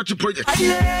Confinancial Project.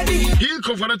 Hill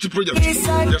Confinancial Project.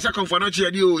 Yes, I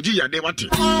Confinancial DOG, they want it.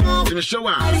 In the show,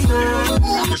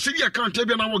 the city account,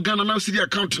 maybe now Ghana now city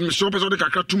account in the show, person the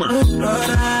Kakatuma.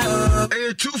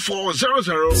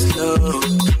 2400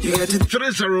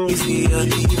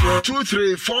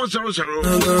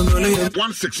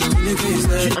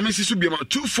 23400016. I mean, this should be about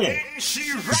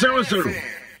 2400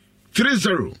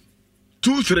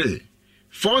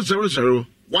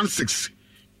 3023400016.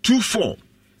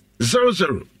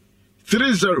 2400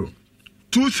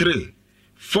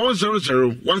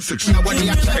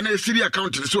 3023400016. And a city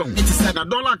account is one. Now,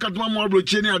 dollar account more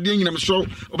blockchain. I didn't know so.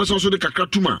 Also, the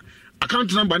Kakatuma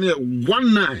account number near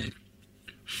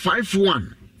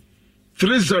 1951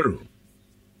 30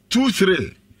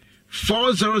 23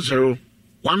 40017.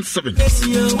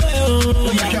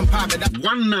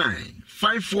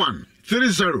 1951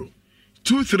 30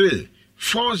 23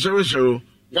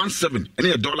 40017.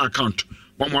 Any dollar account.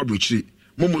 One more blockchain.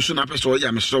 Momusu na peso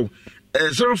ya meso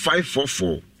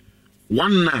 0544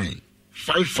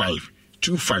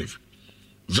 195525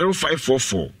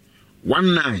 0544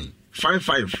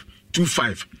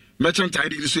 195525. Merchant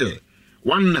ID is here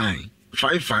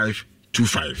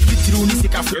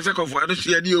 195525. Yes, I come for this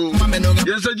year.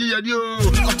 Yes, I did.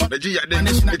 The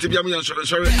Giade, it's a young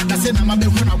sorry.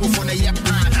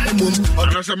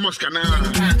 And as a mosque now,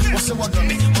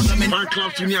 my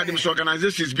club to near them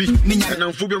organizations be and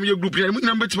I'm for your group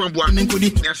number 1.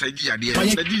 Yes, I did.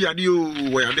 The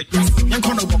Giade, where they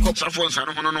Safons, I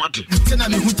don't know what.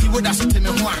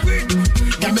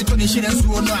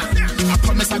 I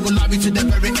promise I will love you to the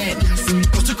very end.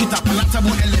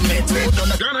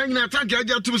 Ghana attack I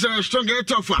got to say strong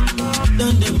tougher.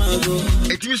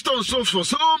 It is stone so for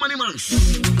so many months.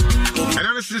 And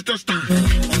I'm a sister stand.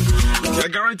 I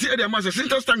guarantee there must a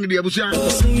sister stand in the Abuja.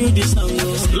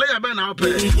 Lay a banner up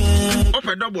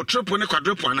a double, triple, and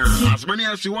quadruple. As many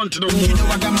as you want to know.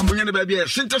 When the baby a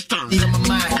sister stand.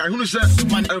 I who said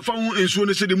I found in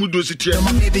Swan City Mudo City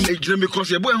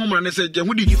because your boy home and said,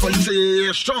 would you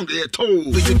say strong a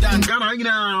toe? Ghana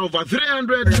now over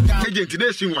 300 agents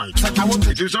nationwide.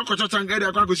 It is all got to get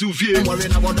a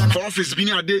office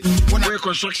being a day where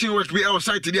construction work be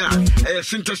outside today. A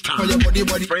center stand.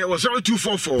 Prayer was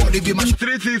 0244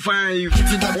 335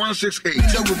 168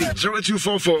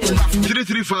 0244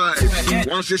 335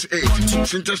 168.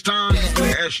 Center stand.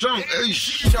 A strong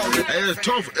ish. A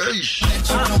tough ish.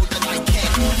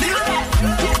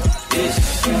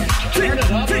 Turn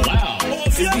it up loud.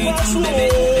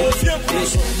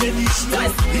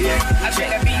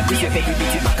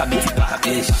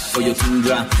 For your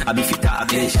tundra, I be fit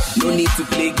up. No need to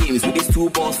play games with these 2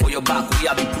 balls for your back. We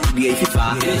have been proved the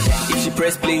FIFA. If she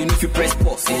press play, if you press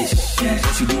pause.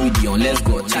 What you do with the on, let's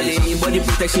go. Charlie, body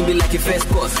protection be like a first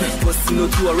course. Post no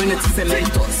to arena to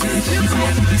select us.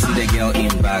 You see the girl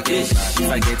in back. If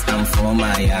I get them for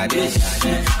my yard.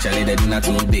 Charlie, they do not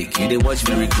too big. You they watch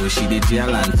very close, she did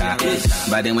Gialanta.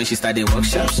 But then when she started work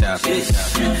sharp. I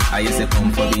just say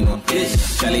come for me, no.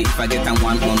 Charlie, if I get them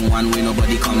one-on-one when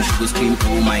nobody comes, she go scream,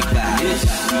 oh my God.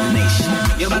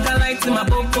 Nation. Your back I like to my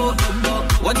popo.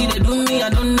 What did they do me? I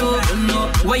don't know.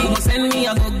 Where you go send me?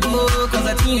 I go. Cause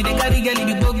I think you they carry girl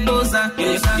the bogos.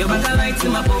 Your back I like to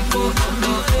my popo.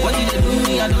 What did they do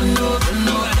me? I don't know.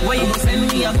 Where you go send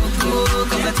me? I go.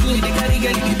 Cause I think you they carry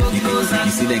girl the bogos.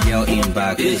 You see the girl in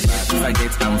back. If I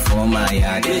get them for my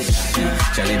yard.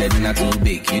 Charlie, they do not too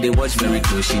big. You they watch very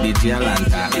close. She did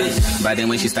Gialanta. But then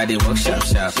when she started work sharp. I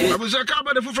was a car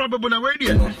by the foot from the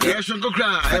radio. Yes, and go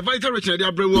cry. A Vital Rich,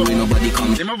 they're brave. Nobody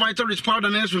comes. The more Vital Rich powder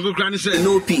and yes, we go cry and say,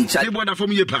 no peach. I bought that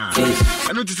from your pa.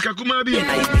 I noticed Kakuma be.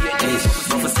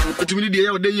 To me,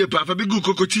 the day, pa, for big good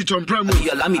cocoa teeth on Pramo.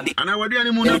 And I would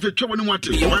any moon after trouble in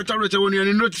water. Vital Rich, when you're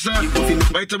in notice,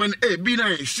 vitamin A,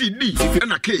 B9, C, D,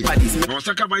 and a K.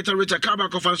 Osaka Vital Rich, a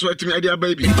carback of us, to me, idea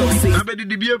baby. I bet the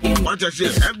DB, what I say,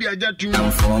 FDI jet to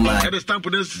at the stamp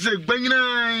of the say, bang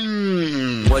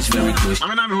 9. Watch very close.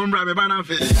 I'm not home, Rabbi Banner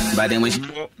face. But then when she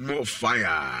more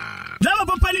fire. Drama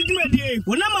Papa Ligue,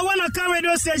 when I'm one of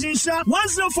radio station shop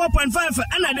 104.5 for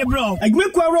another bro. I grew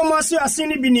qua romance, I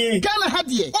seen it bini. Ghana had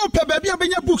ye. Oh, baby,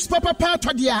 your books, Papa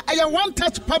Patadia. I am One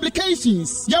Touch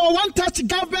Publications. You are One Touch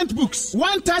Government Books,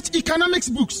 One Touch Economics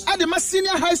Books. At the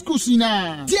Senior High School,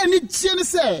 Sina. TNI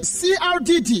GNSA,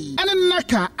 CRDD, and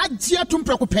Naka, at Giatum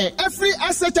Procope. Every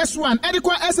SHS1,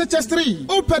 adequate SHS3.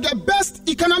 Open the best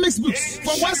economics books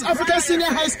for West African senior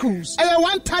high schools. I am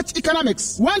One Touch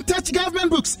Economics, One Touch Government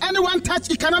Books, and One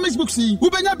Touch Economics Books.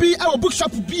 Ubenya be our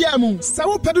bookshop BM.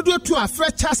 Sawu Pedudo to a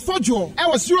fresh chas for Joe. I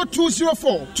was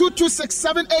 0204 227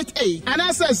 06788 and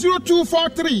answer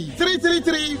 0243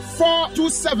 333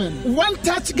 427. One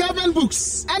Touch Government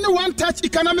Books and One Touch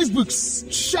Economics Books.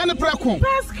 Shana Prakon.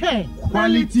 Best care.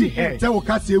 Quality hair. Say we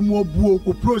kase mu obuo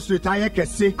o prostate aye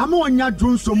kese. Ama onya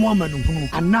dronso mu amanunhunu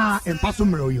ana empaso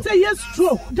mroyo. Say yes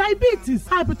stroke, diabetes,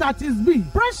 hepatitis B,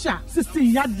 pressure,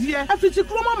 16 yadie, afiti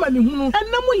kroma manihunu,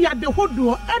 enamu yade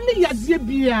hodo, eni yadie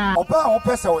bia. Oba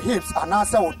opese o hips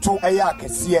anase o to eya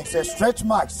kese. Say stretch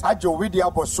marks ajo wedi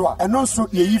aboso a eno nso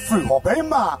ye yi free ho.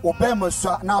 Berima obema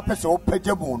so na apese o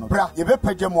pejemu no. Bra ye be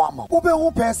pejemu ama. Obe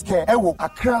hu peske ewo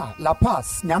Accra, La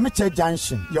Paz, Nyamiche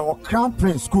Junction, your Crown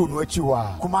Prince School no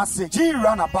chiwa. Kumasi G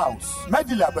Runabout,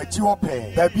 Medila Bachiwo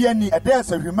Pe, Baby any a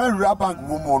there's a human bank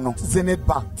woman, Zenith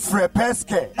Bank, Fre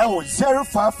Peske, L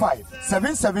 055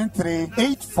 773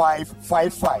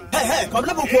 8555. Hey, come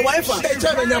na for wife. Hey,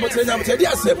 Chairman Nyamute,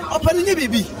 yes, open ni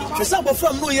bibi. For some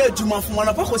from no year Juma from one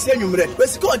of us anumre.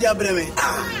 Let's go there, breme.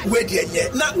 Ah, wait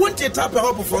yet. Now, won't you tap a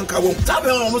hop from Kawo? Tap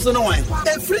almost no wine.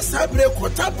 A free sabre or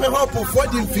tap a hop of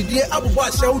what in Fidia Abu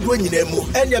Basha doing in Emo.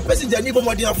 And your passenger Nibo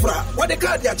Modia Fra. What the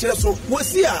car ya cheso?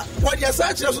 Was here. What your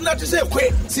search was not to say,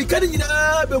 quick. See, can you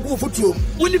have a good foot room?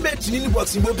 Will you mention in the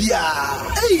box in Mobia?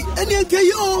 Hey, and you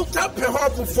can tap a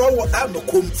hop for what I'm a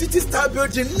cum. City Star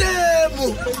Virgin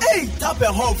Nemo. Hey, tap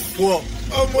a hop for.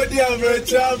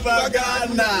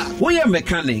 We are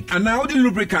mechanic and now the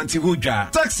lubricant huja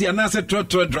taxi and as a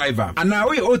trotro driver and now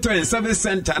we auto and service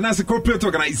center and as a corporate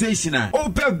organization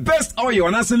open best oil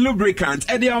and as a lubricant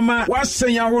ediama wash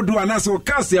ya wodo and as a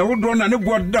cast ya wodo na ne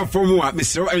boda for mo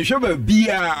Mr. Enshobe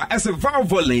bia as a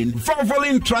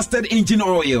Valvoline trusted engine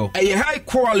oil a high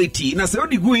quality na se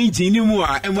odi go engine ni mu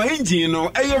a my engine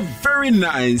no very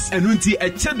nice and unti a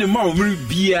chede ma omri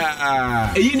bia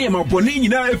eyi ne ma boni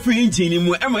nyina efi engine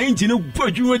Emma engine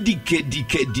bodwuma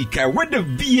dika what the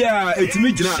beer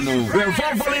etimi gina no we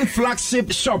Valvoline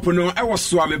flagship shop no e was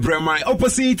Swami Bremai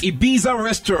opposite Ibiza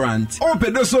restaurant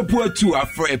opedoso puatu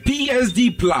afre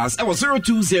PSD plus e was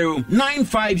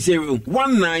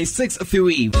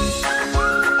 020-950-1963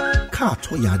 car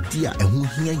to ya dia ehu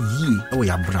hia yi e wo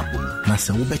ya brabo na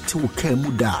se wo bete wo car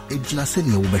mu da ejina se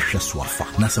ne wo behwe so afa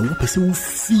na se wo pese wo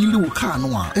feel wo car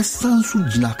no a esansu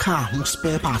gina car ho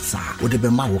spare parts a wo de be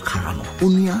ma wo car no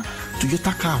onua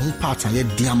Toyota car ho parts a ye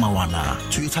dia ma wana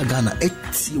Toyota Ghana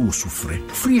eti wo sufre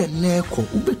free na ko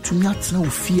ubetumi atena wo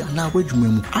fie na wadwuma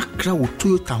mu akra wo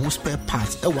Toyota ho spare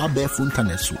parts e wa be phone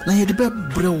internet so na ye de be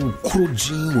bre wo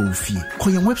krojin wo fie ko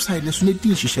ye website ne so ne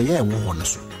din hihye ye wo ho ne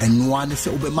so eno ane se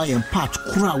obema ye part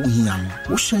kura wo hia no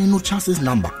wo hyen no chances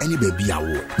number any baby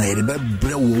awo na ye de be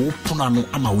bre wo pona no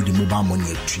ama wo di mobile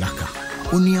money atuaka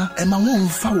Onia ema won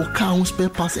fa wo car ho spare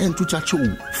parts and to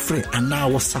chacho free ana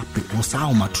wo sape wo sa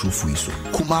ho matrufu iso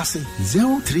Kumasi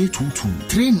 0322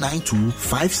 392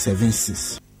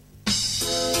 576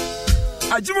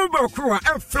 Ajimu bakwa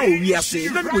efe wiase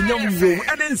na wonyam wo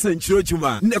ene nsanchiro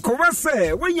juma ne kowa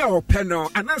se wonya openo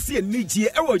anase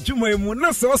enigye ewo juma mu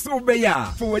na so so beya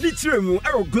for wadi tiremu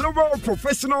ewo Global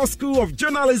Professional School of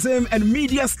Journalism and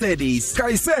Media Studies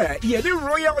kaise ye the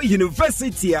Royal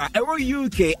University ewo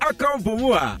UK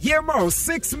akambomu yema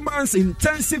 6 months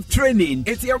intensive training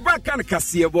it's your bakan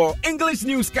kasiebo English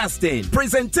newscasting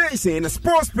presentation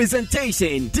sports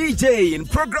presentation DJing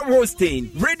program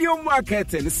hosting radio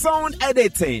marketing sound editing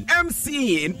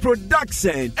MCing,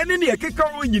 production, and in the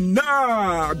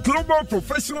Global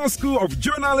Professional School of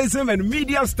Journalism and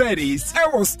Media Studies,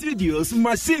 our studios,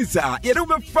 machines are, you know,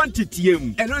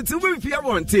 fantitium, and until we fear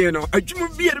one tano, a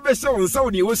Jim be at the best on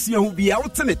Saudi Ocean who be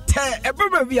out in a tear, a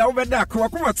baby over that,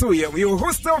 Kwakumatoya, your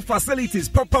hostel facilities,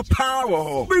 Papa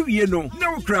Power, we you know,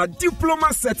 no crowd,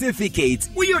 diploma certificate,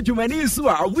 we are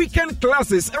Jumanisua, weekend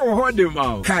classes, our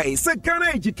Hondemau, Kai, second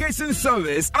education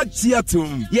service at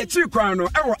Chiatum, yet you crown.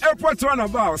 Our airport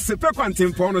runabout,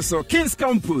 Sepekwantin Ponoso, King's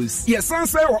Campus. Yes,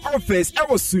 answer our office,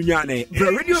 our Sunyane.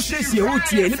 The radio station,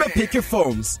 UTA, never pick your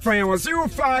forms. From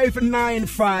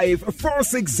 0595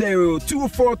 460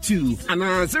 242 and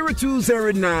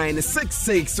 0209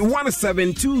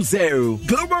 661720.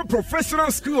 Global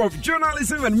Professional School of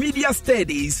Journalism and Media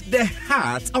Studies, the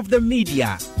heart of the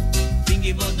media.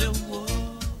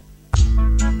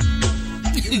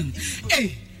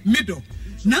 Hey, middle.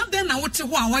 Now then, I watch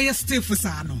why you stay for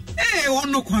Sano. Eh,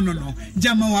 no,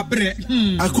 Jama wabre.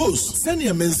 Of course, send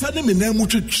your men, send me name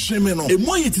with Chimeno, a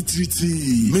more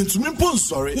treaty. Meant to me,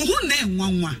 sorry. Who name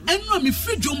one? And no, me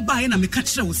free John by and I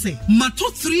catch will say,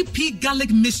 Mato 3P garlic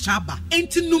mixture,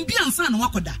 ain't Numbian San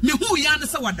Wakoda, me who yana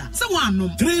sawada, Sawano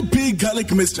 3P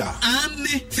garlic mixture, and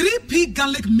 3P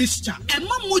garlic mixture, and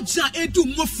Mamoja edu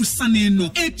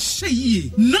mofusaneno,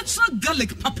 natural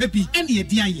garlic papebi, and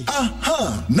ye.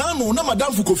 Aha, no, Madame.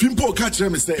 madam Fukofimpo catch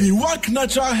me say, Piwak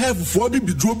natural hair for be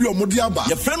drobi or modiaba.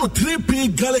 Your friend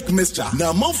 3P garlic mixture.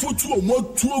 Na manfo 2 or more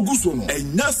 2 gusono.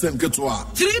 And yasem ketwa.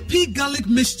 3P garlic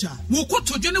mixture. Woko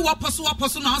to jene wapaso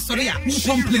na sorry ya. Who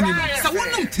complaining? Sa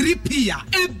wonum 3P ya.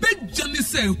 E big jani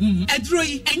say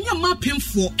edroi enya ma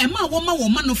pemfo. Ema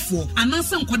woma no fo.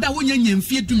 Anansa nkwada wonya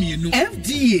nyemfie dumienu.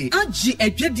 FDA agi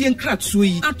edwedie nkratso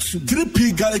yi atu.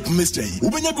 3P garlic mixture.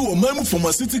 Ubenya bi wo mamu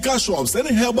pharmaceutical shops and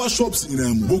herbal shops in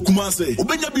them. Bokuma say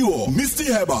ubenya bi wo Misty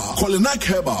Herbal, Colinac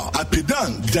Herbal,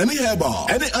 Apidang, Danny Herbal,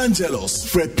 and Angelos.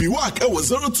 Fred Piwak was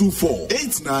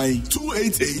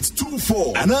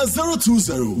 024-89-28824 and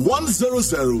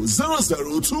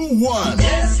 020-100-0021.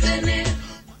 Destiny.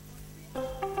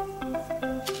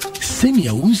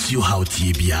 Senior won't you how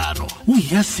Tibiano. We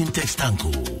have Syntax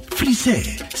Tanko. Free say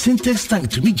Syntax Tank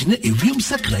to me jine a real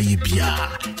sacra bia.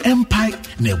 Empire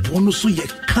ne bonus ye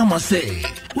kama say.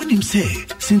 When him say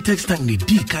Syntax Tank ni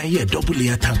D can ye double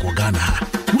layer tank Ghana.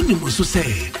 When him also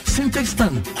say Syntax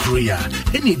Tank Korea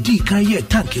any D can ye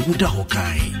tank e muda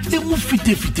hokai. E mu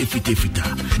fite.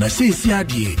 Na say si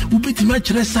adie ubeti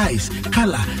match size,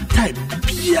 color, type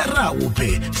biara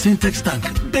upe Syntax Tank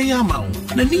beyamau.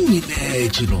 Na nini ne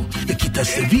chino. Ekita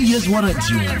 7 years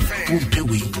warranty.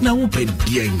 Umpewi na upe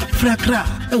dieng. Frakra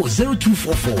it was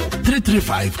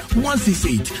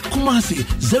 0244-335-168. Kumasi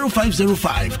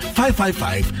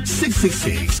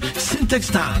 0505-555-666. Syntax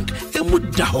Tank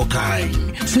emuda hokai.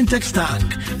 Syntax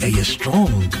Tank eye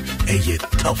strong, eye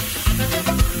tough.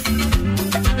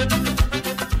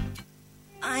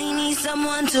 I need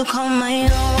someone to call my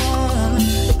own.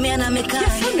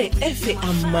 Efe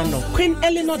Amano, Queen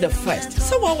Eleanor the First.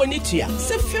 So what we need to ya?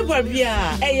 Say February,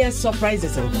 a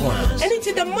surprises and one. And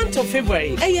into the month of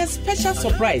February, a special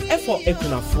surprise. For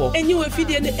Ekuna 4. And you will feed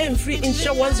in the free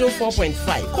insure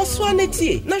 104.5.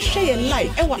 Coswanity, now share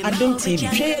live. Our Adom TV,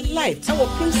 share live. Our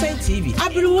Crimson TV.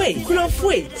 Abriway, Kuna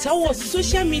Fue. Our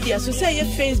social media, so say your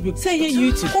Facebook, say your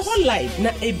YouTube. All live.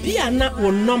 Na a biana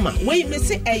or norma. Wait, me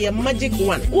say a magic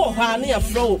one. Oh, honey, a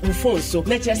flow phone so.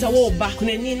 Let's just walk back.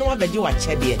 No one you are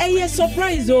chebby. A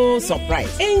surprise, oh surprise.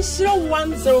 Insure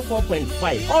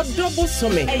 104.5 or double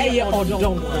summit. A or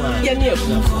don't one.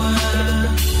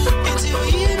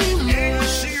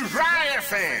 She Riot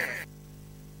fan.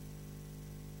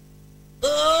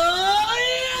 Oh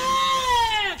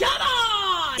yeah! Come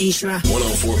on! Isra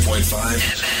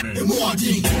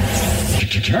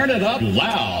 104.5. Turn it up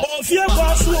loud. Oh, fear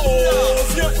paso.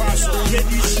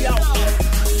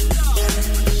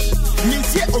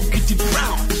 Monsieur Okiti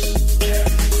Brown.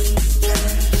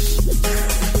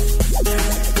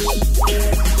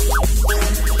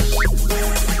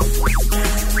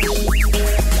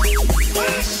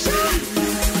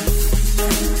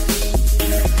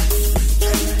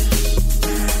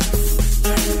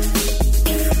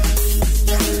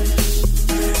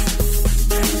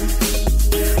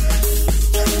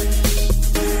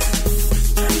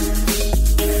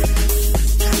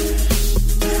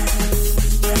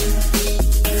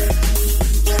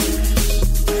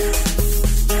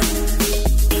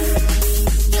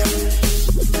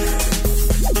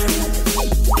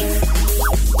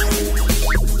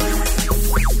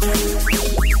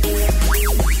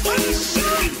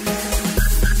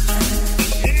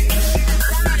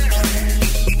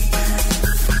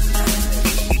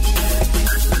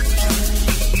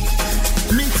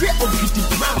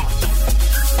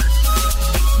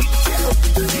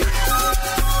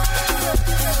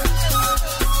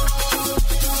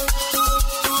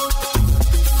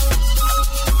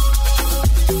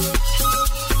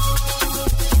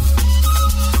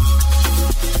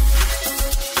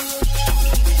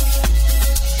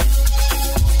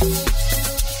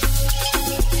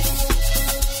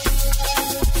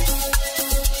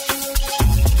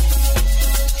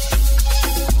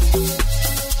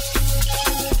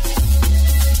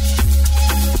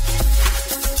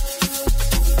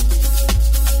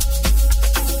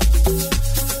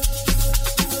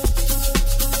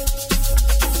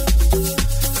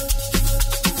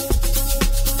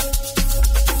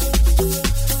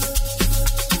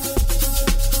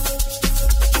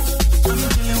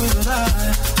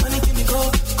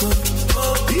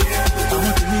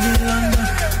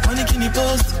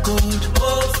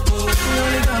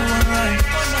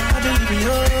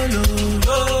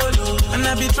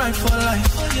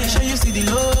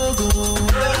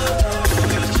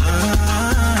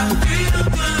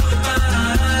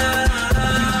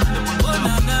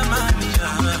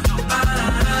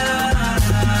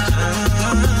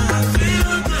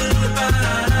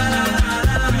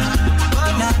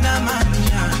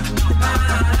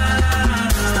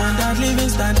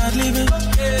 Standard living,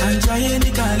 enjoying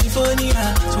the California.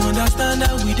 To understand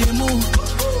how we dey move.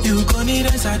 You gon' need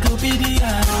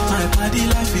encyclopedia. My body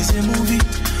life is a movie.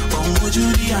 Oh,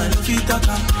 Judy, I know fit talk.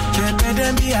 Can't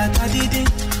them be at a did.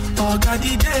 Oh, God,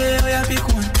 the day, oh, yeah, pick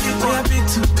one. Oh, yeah, pick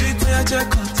two. Oh, yeah,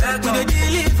 check out. We dey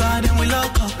deliver, then we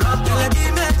lock up. Tell be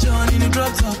mention in the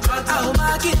drop top. I'll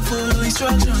mark it, follow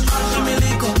instructions. Give me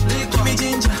liquor, give me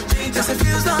ginger. Just a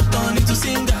fuse not turn into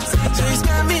singer. So you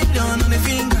spend million on the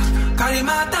finger. Carry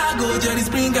my tag, go Jerry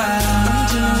Springer.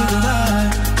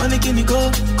 Money give me go. I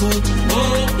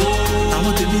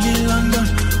want to be in London.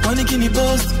 Money give me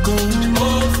post, go.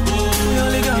 We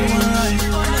only got one life.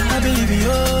 I believe in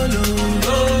YOLO.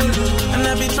 And I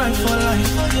be trying for life.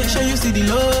 Show you see the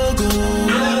logo.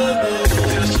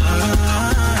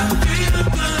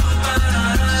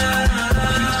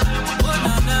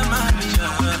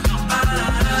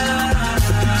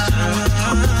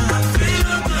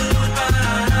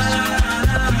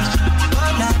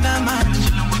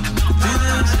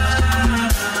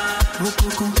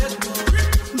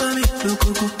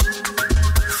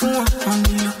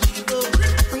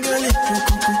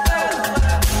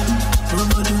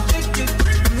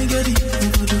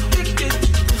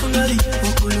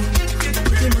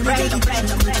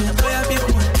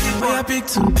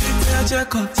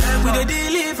 Check up, we dey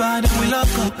deliver, then we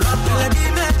lock up. Tell be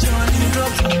mention in the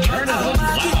drop. Turn up,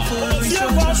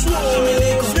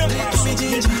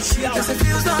 just a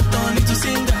fuse not turn into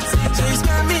singer. So you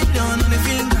spend million on the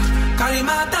finger. Carry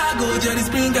my tag, go Jerry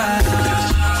Springer.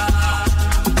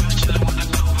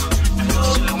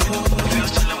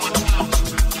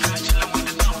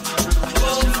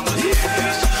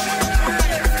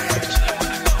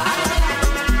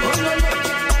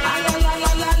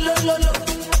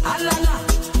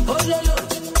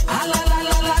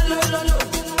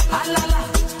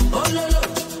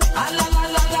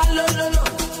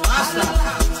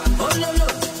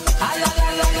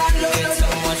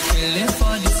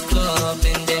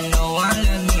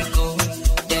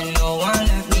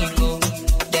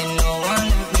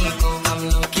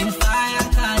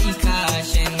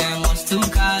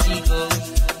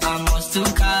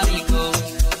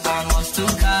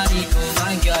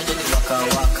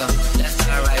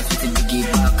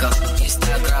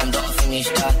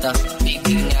 Big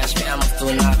Nash, me, I must do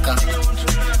naka.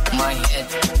 My head,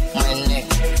 my neck,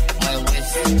 my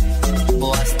waist.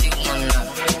 Boy, I still want that.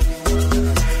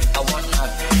 I want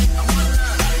that.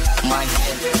 My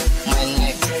head, my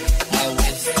neck, my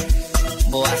waist.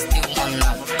 Boy, I still want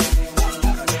that.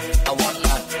 I want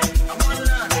that.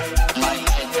 My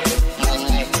head, my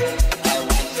neck, my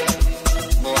waist.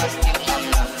 Boy, I still want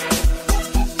that.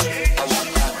 I want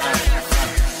that.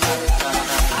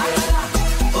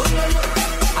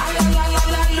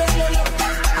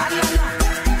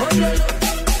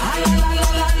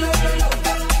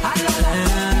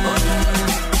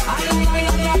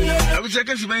 I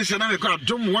guess you mentioned I got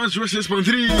Dom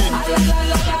 106.3.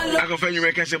 I go find you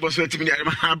make us a boss to me, bro.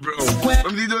 I'm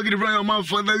the dog in the brown mouth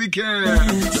for the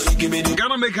weekend.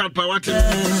 Gonna make out power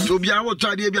to be our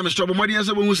tidy. I'm a stubborn money as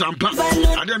a woman.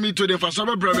 I didn't meet to them for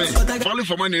summer, brother. Falling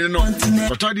for money, no.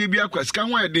 For tidy be a quest.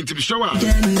 Can't wait to show up.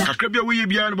 I crab your way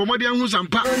beyond Bomadi and who's and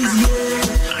pack.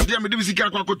 I didn't be the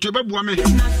Sikako to Babuame.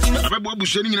 I'm a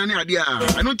bushing in any idea.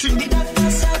 I don't think.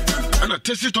 And a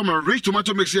tasty tomato rich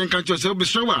tomato mix and can't yourself be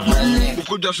shower. Who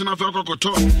could just enough alcohol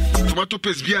tomato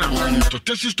paste beer to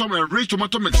tasty tomato rich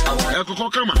tomato mix.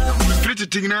 Alcohol kama. Pretty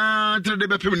thing na to the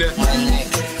bepimne.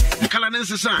 The color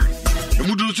necessary. The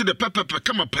mood to the pepper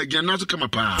kama peg and not kama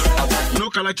pa.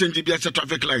 No color change be a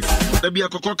traffic light. There be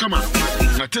alcohol kama.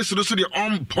 Na taste also the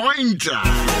on point.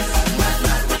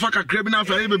 Fuck a grabbing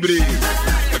after everybody.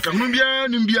 Like a Numbia,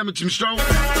 Nimbia, Michimstrow.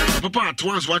 Papa at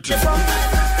once what?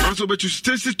 Also, but you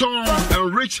tasty tone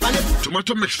and rich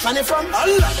tomato mix. When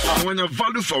a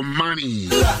value for money.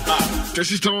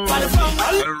 Tasty tone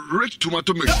and rich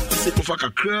tomato mix. Fuck a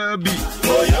crabby.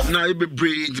 Now you be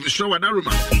brain to show what I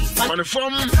remember. On the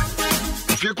form,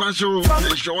 if you can show,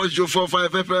 show us your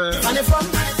 4-5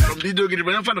 from the dog in the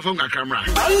front of the camera.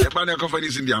 The panel company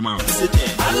is in the amount.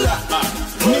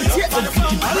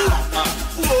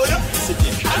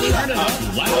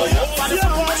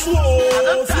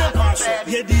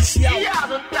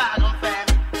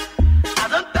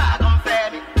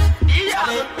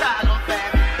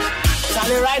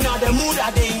 Charlie, right now the mood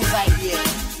are they inside here.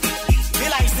 Feel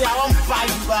like say I won't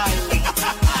fight by.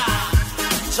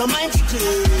 So mind you,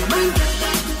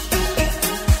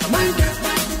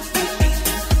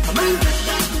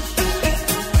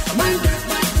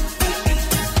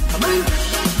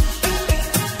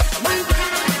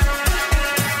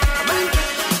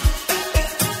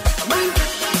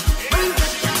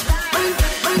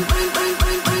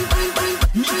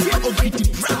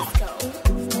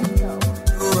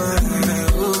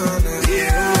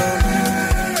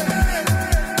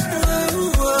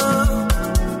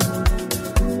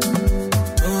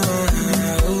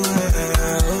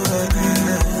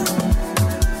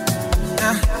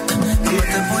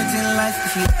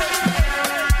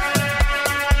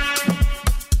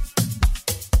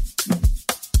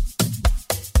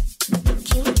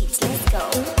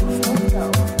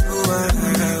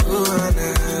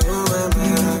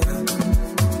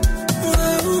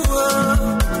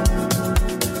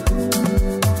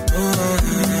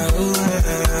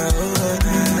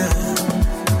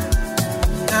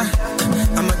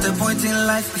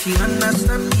 If you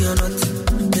understand me or not,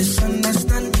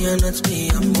 misunderstand me or not, me,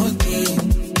 I'm okay.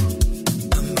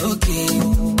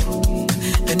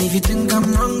 And if you think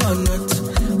I'm wrong or not,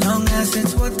 long as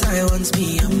it's what I want,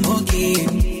 me, I'm okay.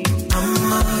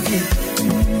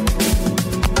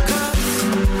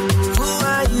 Who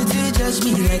are you to judge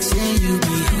me like say you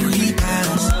be holy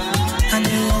past? And I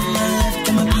love my life,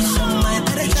 come a piece of mind,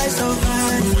 but I try so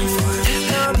hard.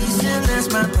 I'll be sinless,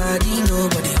 my body,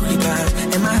 nobody holy past.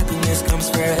 And my happiness comes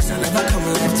first, I never come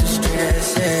left to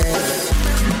stress it.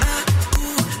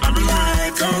 I'm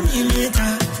like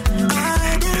Terminator,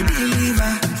 I don't believe I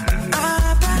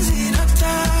pass it up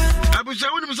time. I wish I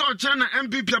wouldn't saw China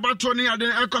MPP about Tony at the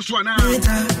Ecoswana.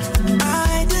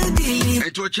 I don't believe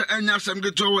it was any some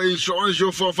good to insurance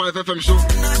you for 5 FM so.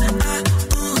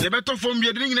 The better from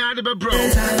the ring at the bro.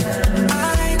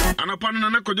 And upon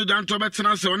an accord down to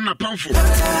better so on a powerful.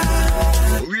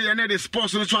 We are the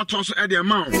sports and try to add the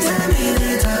amount.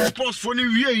 Sports for New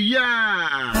Year,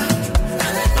 yeah.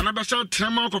 And I shall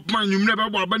tell out of mine, you never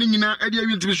were banning in an idea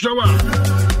into the shower.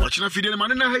 Watching a video,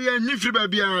 man, and I hear you free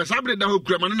baby. I said the whole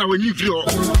crap, and I when you feel.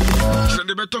 Send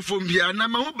the better from here, and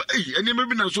I'm and you may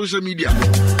be on social media.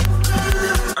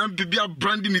 And be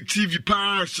branding the TV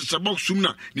pass, it's about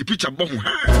sooner, the picture bomb.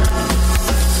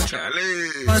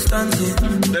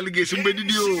 Delegation, baby,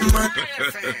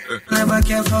 never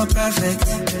care for perfect.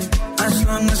 As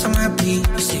long as I'm happy,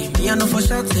 you see me, I know for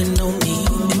certain, know me.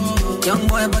 Young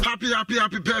boy, but happy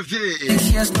birthday.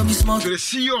 Yes, no be small. To the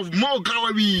CEO of More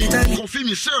Gallery, Coffee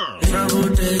me, sir.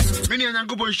 Many and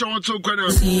Uncle Boy Sean to Corner.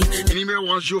 Email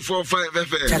 1045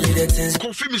 FM.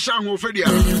 Coffee me, Sam, Ophelia.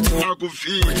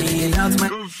 Coffee.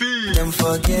 Don't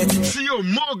forget. CEO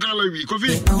More Gallery,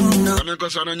 Coffee. I'm going to go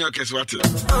on your case. What?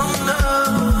 Oh no.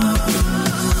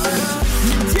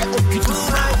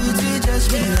 You just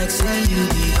me like say you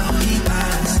be only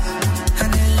pass.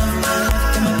 And I love my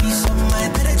life, give me peace of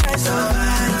mind, but I try so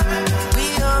hard. We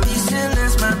all be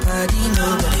sinners, my body,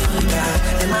 nobody will die.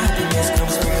 And my happiness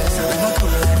comes first, I never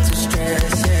come left to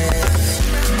stress, yeah.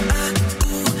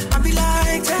 I be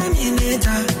like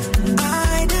Terminator,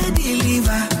 I the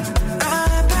deliver, I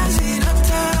pass it up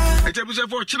time. I tell you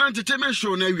for children entertainment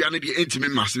show now we are the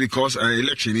intimate mass because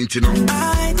election into no.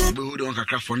 We hold on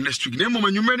craft for next week. Name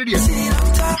man you ready?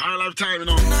 High lifetime, you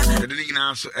know. The thing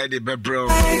now so Eddie Bebro.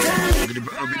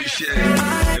 The share.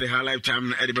 The high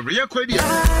lifetime Eddie Bebro. Yeah, quite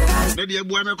yeah. The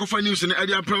boy make for news and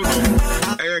Eddie proud.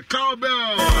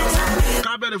 Cowbell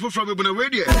the foot from the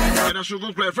radio. And I should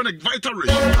go play friend Vital Rich.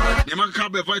 The man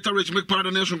Cowbell Vital Rich make part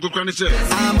of the nation go cranny say.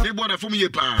 They bought a for me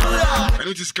pa. And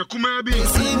it is Kakuma be.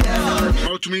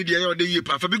 How to media or the year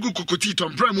pa. For big Kokoti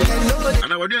Tom Bremo.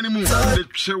 And I would any the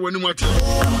show when you want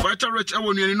Vital Rich, I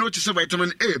want you to notice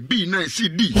vitamin A, B, 9, C,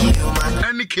 D,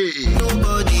 and K.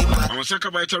 I'm a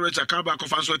second Vital Rich, I come back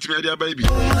of us with media baby.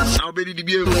 Now, baby, the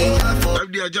beer.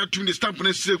 I've the adjust to the stamp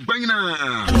and say, bang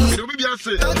now. It'll be a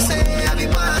say.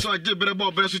 So I get better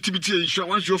about best activity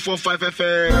insurance, your 45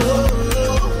 FM.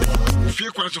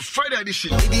 Fear quite so Friday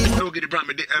edition. I will get the brand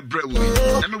with the bread.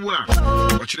 Let me work.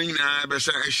 Watching in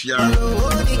Bessa Asia.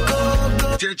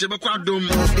 Change a quadum.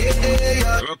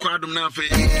 A quadum now for you.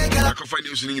 I can find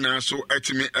you singing now so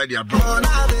ultimate idea, bro.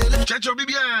 Change your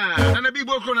Bibia and a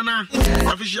Bibo Corona.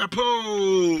 Official Po.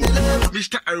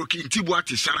 Mr. Arokin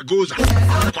Tibuati Saragoza.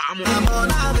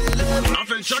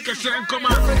 Often Shaka San Coma.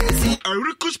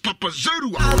 Ericus Papa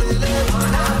Zerua.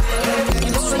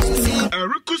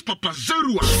 Ericus Papa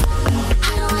Zerua.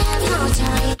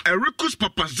 Ericus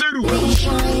Papa Zerua.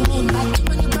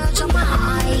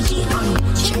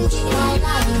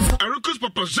 Ericus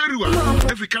Papa Zerua.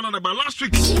 Every Canada by last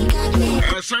week.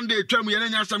 Sunday, tell me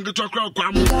any some get to a crowd.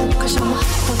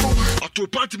 To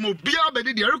party mo bia be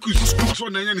the Ericus. So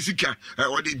na nya nisika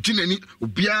or the jinani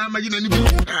bia imagine any.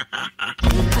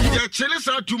 Yeah, chele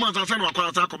sa 2 months asan wa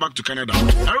kwa come back to Canada.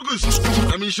 Ericus,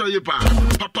 let me show you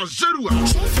Papa Zerua.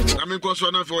 I mean kwa so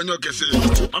na for onyo kese.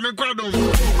 I mean kwa don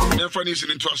never need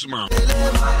into a smile.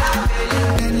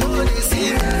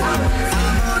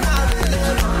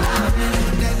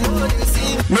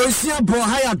 No see a boy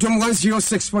high at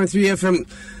 106.3 FM.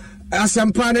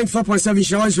 Asampa 4.7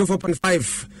 showers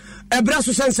 4.5. Ebra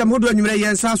so sense modo anwure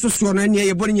yensa so so no ne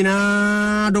ye boni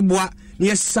nyina do boa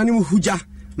ne sane huja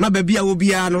ma baby a wo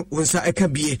bia no wonsa eka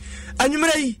bie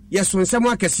anwumere yi yeso nsem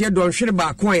akese donhwere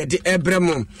ba ko a yede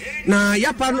ebrem na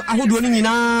yapa no ahodo no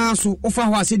nyina so ofa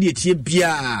ho ase de etie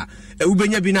bia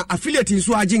ubenya bi na affiliate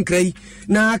nso aginkrai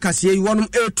na kase yi wonom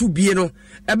etu bie no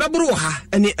ebebro ha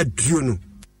ene aduo no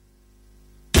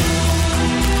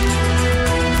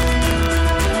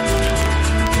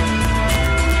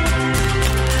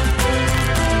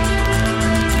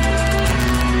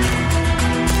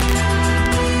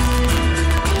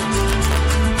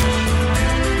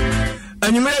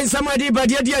Anyumere samadi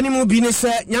badiadi animu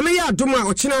binese nyame ya adom a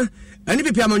ochina ani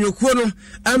pipia manyokuo no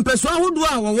ampeso ahodo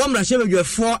a wo mrahye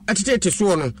badwafo atetete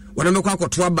so no wona mekwa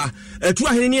akoto aba atu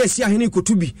ahene ne asi ahene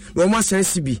kotubi na wo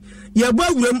asansi bi ya ba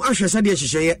awuram ahwese de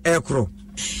hyehye ekro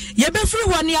ye befiri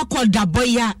woni akoda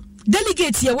boya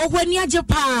delegate ye wo hwani age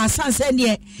pa sanse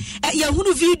ne ye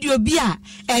hunu video bi a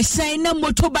ehyen na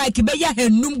motorbike be ya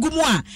hanum gumu a